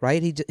equipped,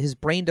 right? His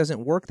brain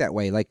doesn't work that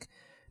way. Like,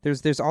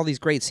 there's all these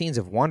great scenes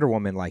of Wonder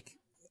Woman, like,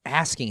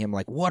 asking him,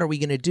 like, what are we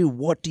going to do?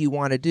 What do you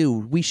want to do?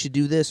 We should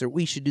do this or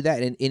we should do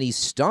that. And he's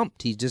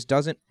stumped. He just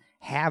doesn't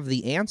have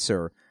the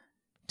answer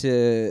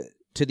to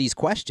these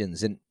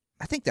questions. And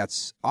I think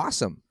that's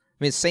awesome.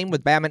 I mean, same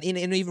with Batman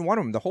and even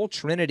Wonder Woman. The whole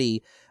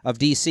trinity of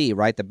DC,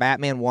 right? The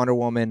Batman, Wonder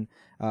Woman,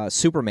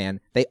 Superman,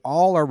 they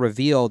all are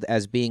revealed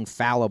as being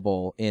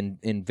fallible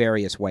in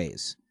various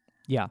ways.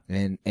 Yeah.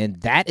 And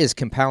that is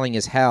compelling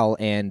as hell,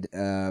 and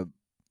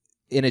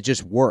it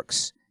just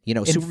works. You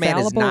know, Superman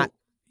is not...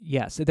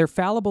 Yes, they're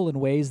fallible in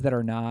ways that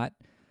are not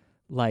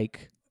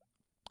like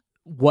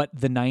what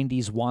the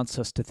 90s wants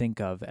us to think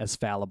of as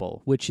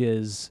fallible, which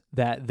is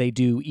that they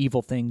do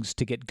evil things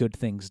to get good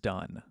things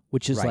done,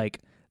 which is right. Like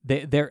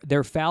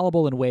they're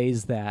fallible in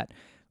ways that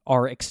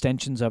are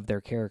extensions of their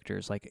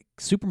characters. Like,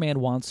 Superman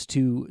wants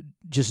to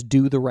just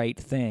do the right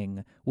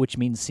thing, which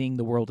means seeing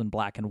the world in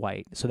black and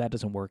white. So that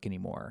doesn't work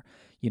anymore.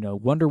 You know,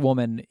 Wonder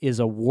Woman is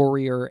a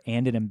warrior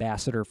and an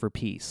ambassador for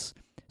peace.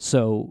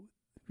 So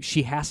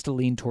she has to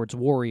lean towards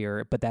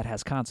warrior, but that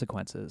has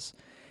consequences.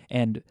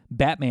 And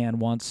Batman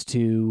wants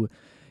to,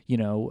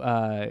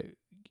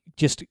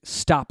 just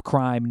stop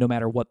crime no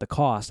matter what the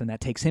cost, and that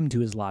takes him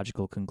to his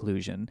logical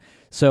conclusion.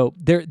 So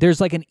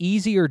there's like an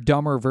easier,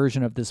 dumber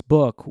version of this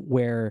book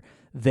where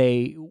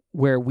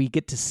we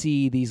get to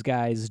see these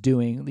guys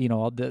doing,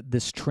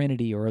 this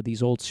trinity or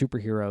these old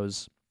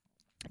superheroes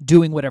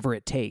doing whatever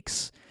it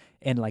takes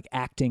and like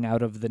acting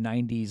out of the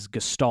 90s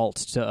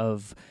gestalt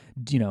of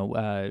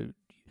doing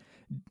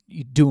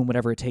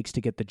whatever it takes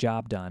to get the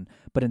job done.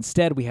 But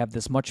instead we have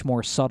this much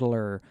more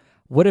subtler,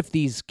 what if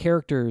these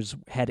characters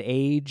had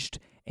aged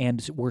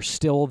and were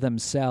still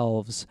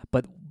themselves,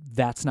 but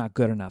that's not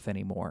good enough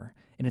anymore?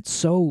 And it's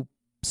so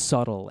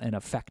subtle and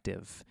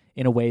effective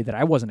in a way that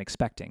I wasn't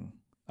expecting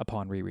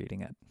upon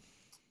rereading it.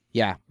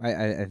 Yeah,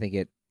 I think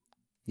it.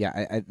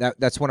 Yeah,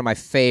 that's one of my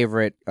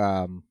favorite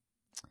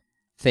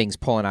things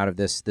pulling out of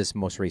this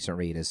most recent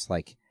read is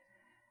like,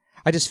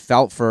 I just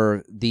felt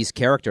for these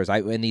characters.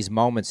 In these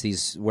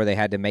moments, where they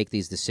had to make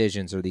these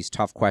decisions or these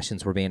tough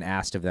questions were being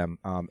asked of them,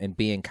 and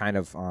being kind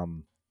of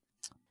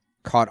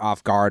caught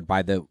off guard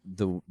by the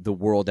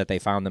world that they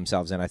found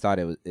themselves in. I thought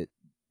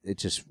it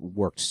just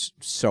worked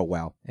so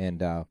well,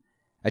 and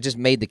I just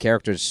made the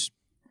characters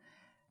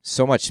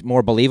so much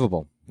more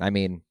believable. I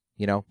mean,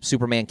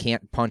 Superman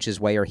can't punch his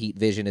way or heat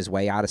vision his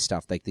way out of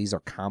stuff. Like, these are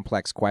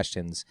complex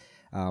questions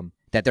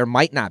that there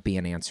might not be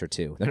an answer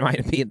to.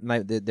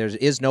 There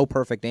is no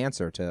perfect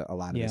answer to a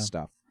lot of this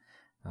stuff.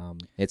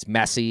 It's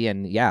messy,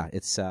 and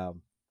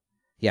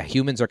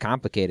humans are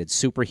complicated.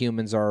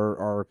 Superhumans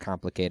are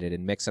complicated,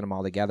 and mixing them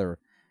all together,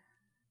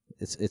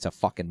 it's a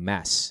fucking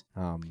mess.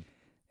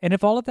 And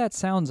if all of that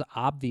sounds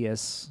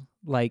obvious,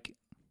 like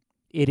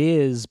it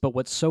is, but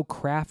what's so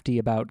crafty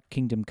about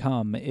Kingdom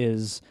Come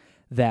is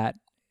that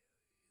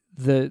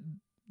the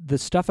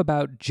stuff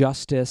about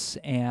justice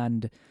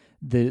and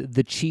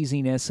the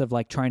cheesiness of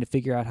like trying to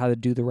figure out how to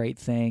do the right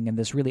thing, and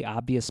this really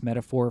obvious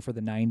metaphor for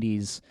the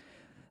 90s,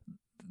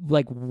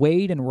 like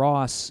Wade and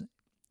Ross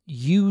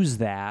use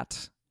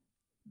that,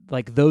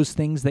 like those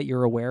things that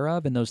you're aware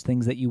of and those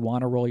things that you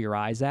want to roll your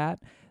eyes at.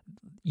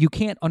 You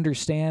can't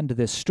understand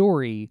this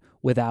story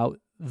without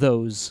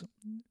those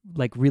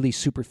like really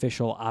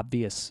superficial,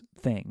 obvious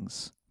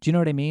things. Do you know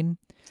what I mean?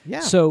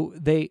 Yeah. So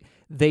they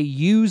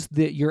use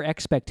your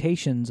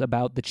expectations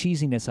about the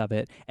cheesiness of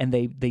it, and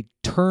they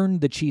turn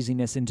the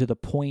cheesiness into the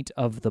point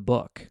of the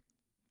book,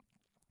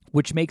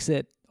 which makes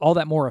it all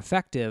that more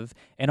effective,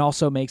 and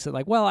also makes it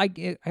like, well, I'm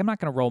not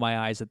going to roll my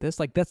eyes at this.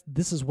 Like,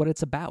 this is what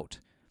it's about,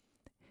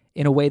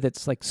 in a way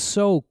that's like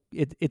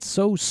it's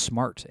so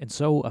smart and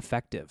so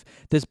effective.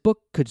 This book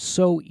could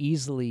so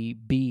easily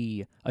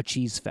be a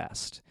cheese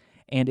fest,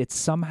 and it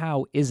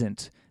somehow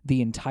isn't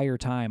the entire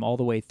time all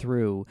the way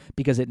through,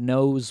 because it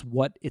knows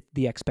what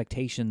the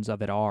expectations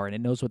of it are, and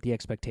it knows what the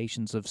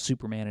expectations of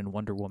Superman and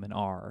Wonder Woman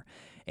are,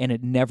 and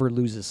it never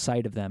loses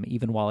sight of them,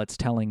 even while it's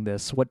telling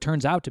this what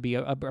turns out to be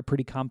a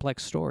pretty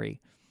complex story.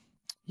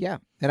 Yeah,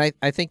 and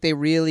I think they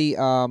really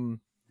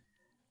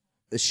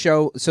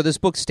show. So this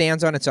book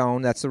stands on its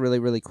own. That's the really,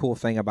 really cool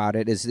thing about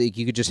it, is that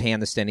you could just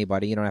hand this to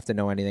anybody. You don't have to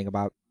know anything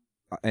about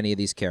any of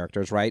these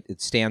characters, right?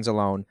 It stands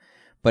alone.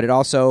 But it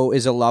also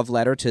is a love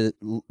letter to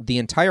the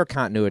entire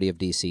continuity of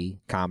DC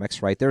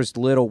Comics, right? There's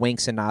little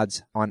winks and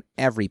nods on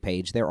every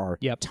page. There are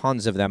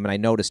tons of them, and I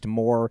noticed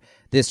more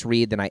this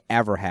read than I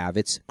ever have.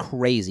 It's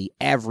crazy.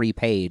 Every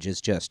page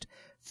is just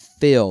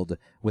filled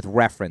with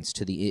reference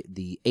to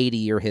the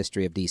 80-year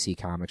history of DC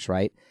Comics,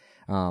 right?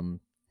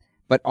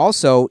 But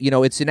also,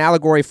 it's an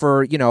allegory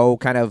for,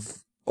 kind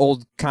of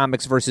old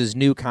comics versus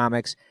new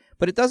comics,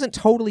 but it doesn't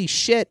totally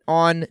shit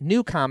on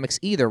new comics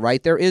either,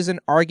 right? There is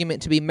an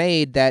argument to be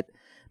made that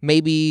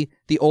maybe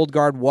the old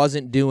guard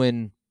wasn't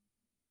doing,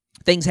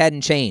 things hadn't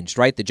changed,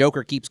 right? The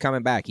Joker keeps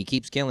coming back. He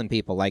keeps killing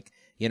people,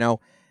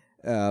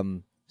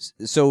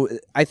 so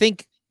I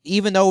think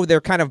even though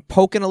they're kind of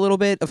poking a little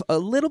bit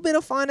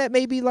of fun at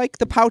maybe like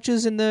the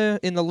pouches in the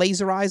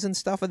laser eyes and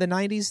stuff of the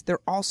 90s,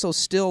 they're also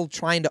still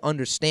trying to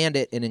understand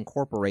it and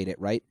incorporate it,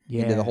 right?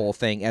 Into the whole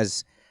thing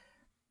as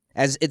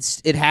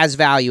it has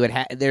value.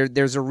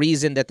 There's a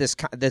reason that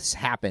this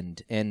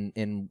happened,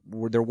 and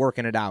they're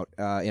working it out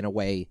in a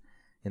way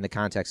in the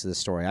context of the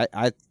story.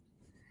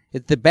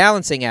 It's the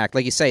balancing act,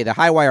 like you say, the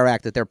high wire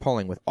act that they're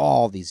pulling with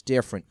all these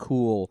different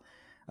cool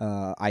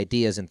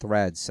ideas and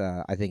threads.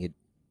 I think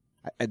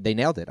they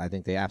nailed it. I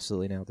think they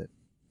absolutely nailed it.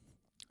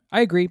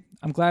 I agree.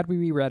 I'm glad we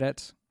reread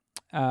it.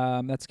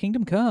 That's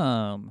Kingdom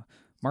Come.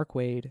 Mark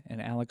Waid and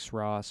Alex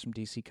Ross from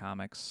DC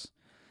Comics.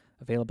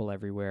 Available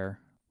everywhere.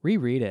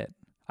 Reread it.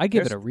 I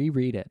give it a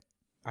reread it.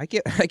 I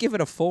give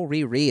it a full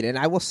reread, and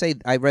I will say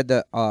I read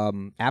the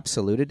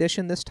Absolute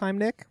Edition this time,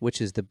 Nick, which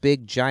is the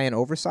big, giant,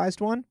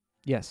 oversized one.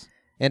 Yes.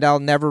 And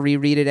I'll never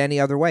reread it any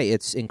other way.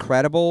 It's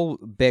incredible,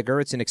 bigger.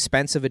 It's an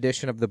expensive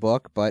edition of the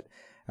book, but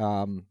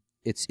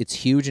it's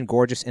huge and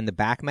gorgeous in the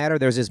back matter.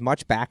 There's as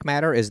much back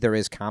matter as there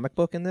is comic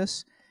book in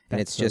this, and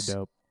it's so just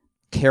dope.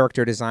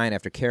 Character design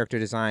after character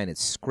design.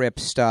 It's script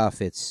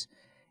stuff. It's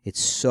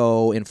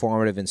so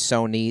informative and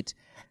so neat.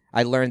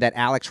 I learned that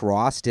Alex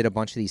Ross did a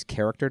bunch of these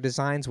character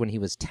designs when he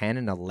was 10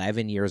 and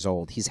 11 years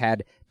old. He's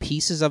had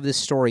pieces of this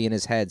story in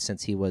his head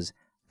since he was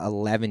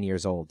 11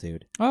 years old,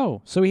 dude.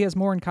 Oh, so he has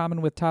more in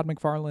common with Todd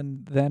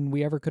McFarlane than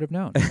we ever could have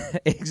known.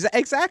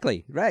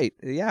 Exactly, right.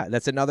 Yeah,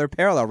 that's another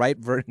parallel, right?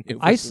 New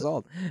versus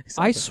old.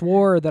 Exactly. I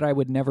swore that I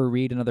would never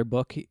read another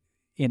book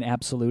in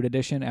Absolute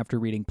Edition after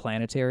reading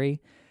Planetary,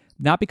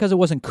 not because it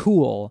wasn't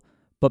cool,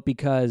 but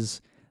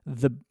because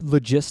the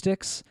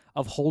logistics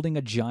of holding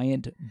a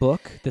giant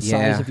book the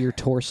size of your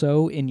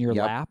torso in your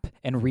lap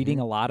and reading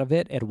a lot of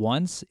it at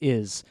once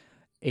is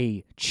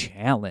a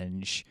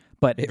challenge.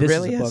 But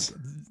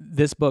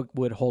this book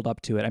would hold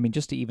up to it. I mean,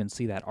 just to even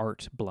see that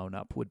art blown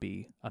up would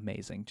be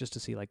amazing. Just to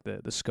see like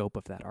the scope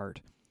of that art.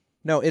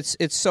 No, it's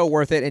so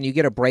worth it, and you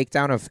get a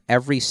breakdown of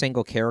every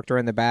single character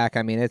in the back.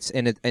 I mean, it's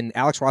and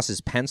Alex Ross's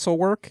pencil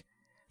work,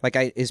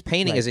 his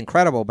painting is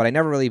incredible, but I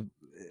never really.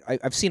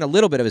 I've seen a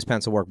little bit of his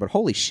pencil work, but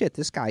holy shit,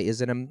 this guy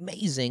is an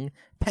amazing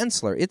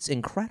penciler. It's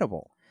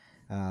incredible.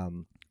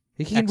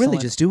 He can really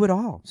just do it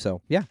all.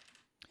 So, yeah.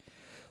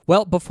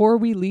 Well, before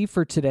we leave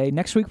for today,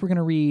 next week we're going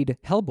to read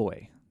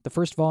Hellboy, the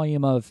first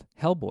volume of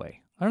Hellboy,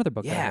 another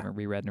book that I haven't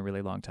reread in a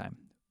really long time.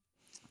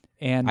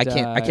 And I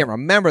can't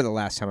remember the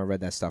last time I read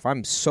that stuff.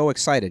 I'm so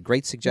excited.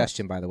 Great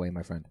suggestion, by the way,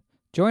 my friend.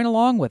 Join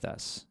along with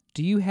us.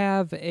 Do you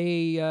have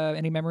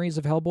any memories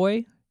of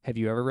Hellboy? Have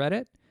you ever read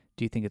it?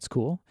 Do you think it's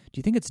cool? Do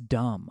you think it's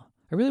dumb?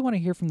 I really want to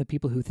hear from the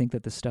people who think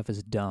that this stuff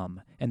is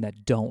dumb and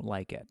that don't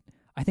like it.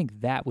 I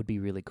think that would be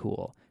really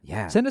cool.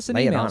 Yeah. Send us an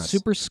email,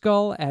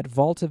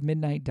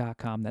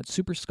 superskull@vaultofmidnight.com. That's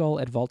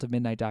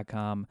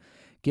superskull@vaultofmidnight.com.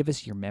 Give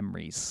us your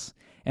memories.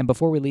 And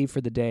before we leave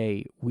for the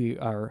day, we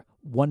are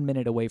 1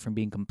 minute away from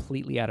being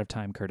completely out of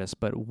time, Curtis.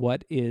 But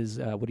what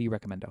do you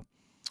recommend?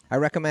 I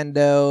recommend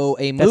a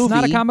movie. That's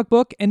not a comic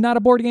book and not a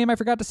board game. I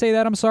forgot to say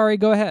that. I'm sorry.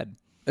 Go ahead.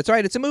 That's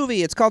right. It's a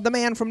movie. It's called The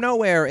Man from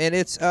Nowhere, and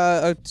it's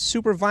a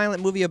super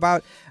violent movie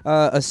about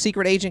a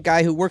secret agent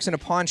guy who works in a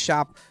pawn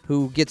shop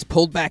who gets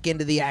pulled back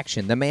into the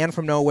action. The Man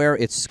from Nowhere.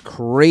 It's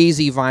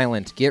crazy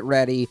violent. Get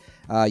ready.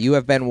 You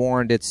have been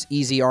warned. It's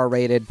easy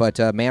R-rated, but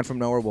Man from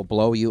Nowhere will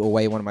blow you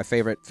away. One of my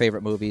favorite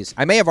movies.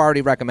 I may have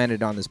already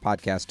recommended it on this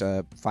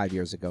podcast 5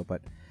 years ago,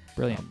 but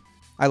brilliant.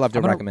 I love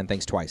to recommend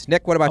things twice.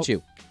 Nick, what about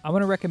you? I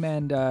want to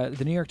recommend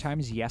the New York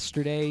Times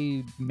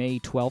yesterday, May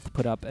 12th,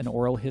 put up an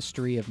oral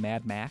history of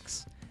Mad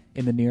Max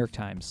in the New York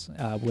Times.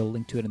 We'll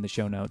link to it in the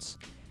show notes.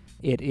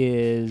 It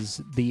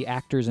is the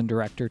actors and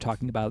director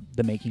talking about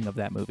the making of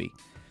that movie.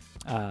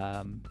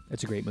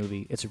 It's a great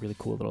movie. It's a really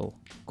cool little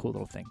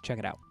thing. Check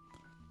it out.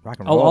 Rock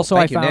and roll.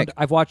 Also, Nick.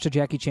 I've watched a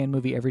Jackie Chan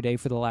movie every day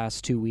for the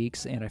last 2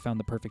 weeks, and I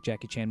found the perfect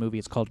Jackie Chan movie.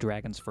 It's called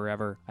Dragons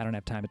Forever. I don't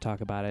have time to talk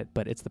about it,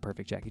 but it's the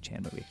perfect Jackie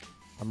Chan movie.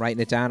 I'm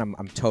writing it down.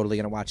 I'm totally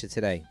going to watch it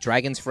today.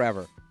 Dragons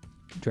Forever.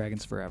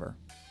 Dragons Forever.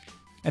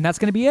 And that's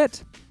going to be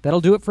it.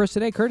 That'll do it for us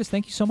today. Curtis,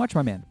 thank you so much,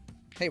 my man.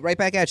 Hey, right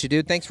back at you,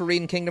 dude. Thanks for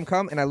reading Kingdom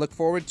Come, and I look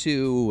forward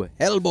to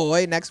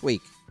Hellboy next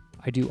week.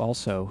 I do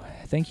also.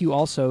 Thank you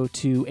also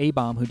to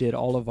A-Bomb, who did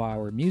all of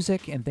our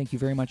music, and thank you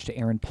very much to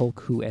Aaron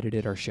Polk, who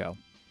edited our show.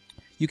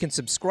 You can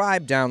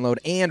subscribe, download,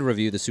 and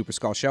review the Super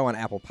Skull Show on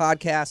Apple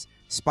Podcasts,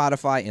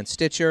 Spotify, and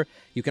Stitcher.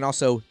 You can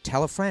also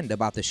tell a friend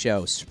about the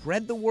show.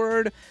 Spread the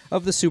word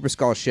of the Super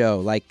Skull Show.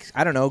 Like,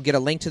 I don't know, get a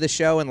link to the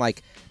show and,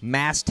 like,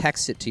 mass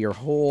text it to your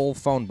whole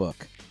phone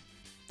book.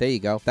 There you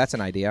go. That's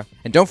an idea.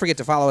 And don't forget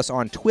to follow us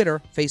on Twitter,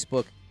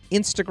 Facebook,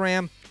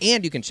 Instagram,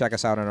 and you can check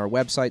us out on our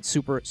website.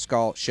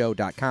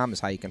 superskullshow.com is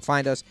how you can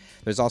find us.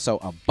 There's also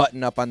a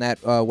button up on that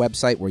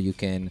website where you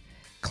can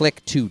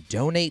click to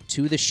donate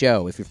to the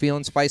show. If you're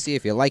feeling spicy,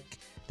 if you like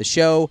the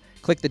show,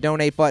 click the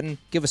donate button.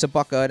 Give us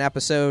 $1 an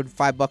episode,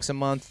 $5 a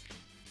month.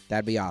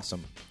 That'd be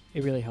awesome.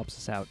 It really helps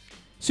us out.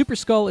 Super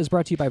Skull is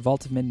brought to you by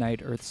Vault of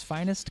Midnight, Earth's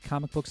finest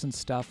comic books and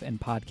stuff and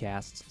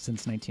podcasts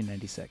since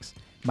 1996.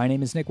 My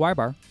name is Nick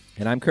Weibar.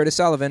 And I'm Curtis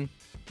Sullivan.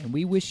 And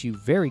we wish you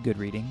very good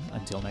reading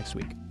until next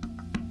week.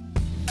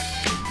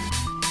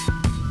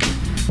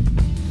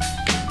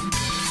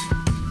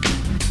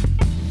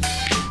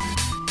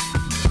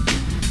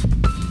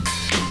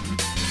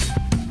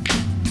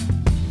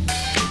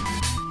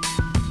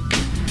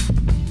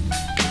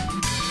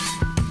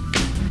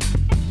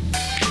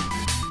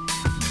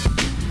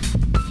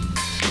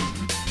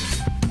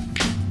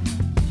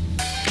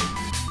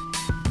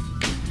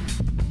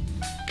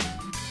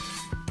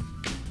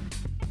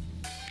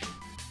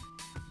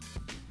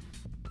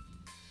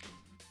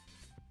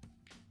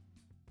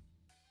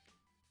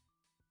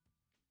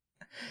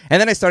 And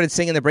then I started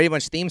singing the Brady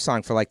Bunch theme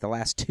song for like the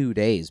last 2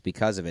 days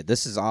because of it.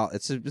 This is all,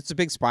 it's a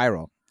big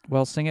spiral.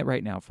 Well, sing it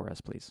right now for us,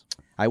 please.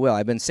 I will.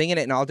 I've been singing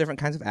it in all different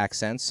kinds of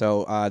accents.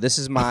 So this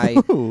is my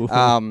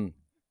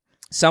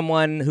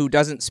someone who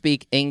doesn't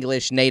speak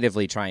English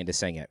natively trying to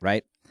sing it,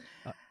 right?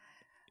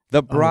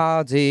 The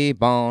Brady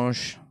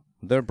Bunch,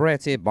 the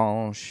Brady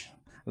Bunch,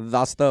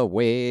 that's the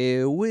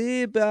way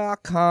we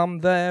become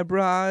the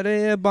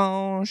Brady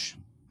Bunch.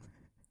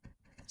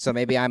 So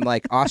maybe I'm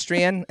like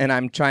Austrian and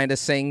I'm trying to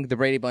sing the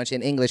Brady Bunch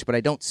in English, but I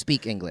don't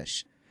speak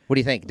English. What do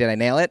you think? Did I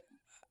nail it?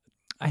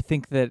 I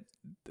think that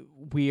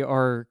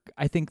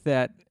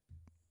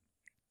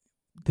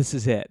this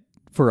is it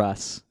for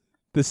us.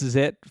 This is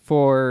it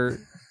for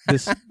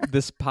this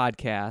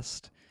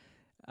podcast.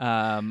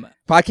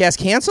 Podcast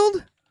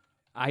canceled?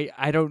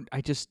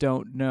 I just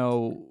don't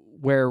know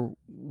where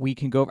we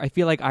can go. I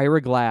feel like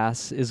Ira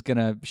Glass is going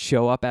to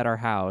show up at our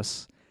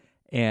house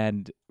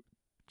and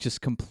just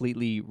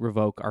completely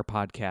revoke our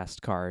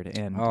podcast card,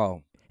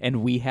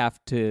 and we have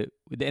to,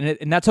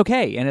 and that's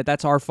okay, and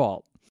that's our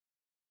fault.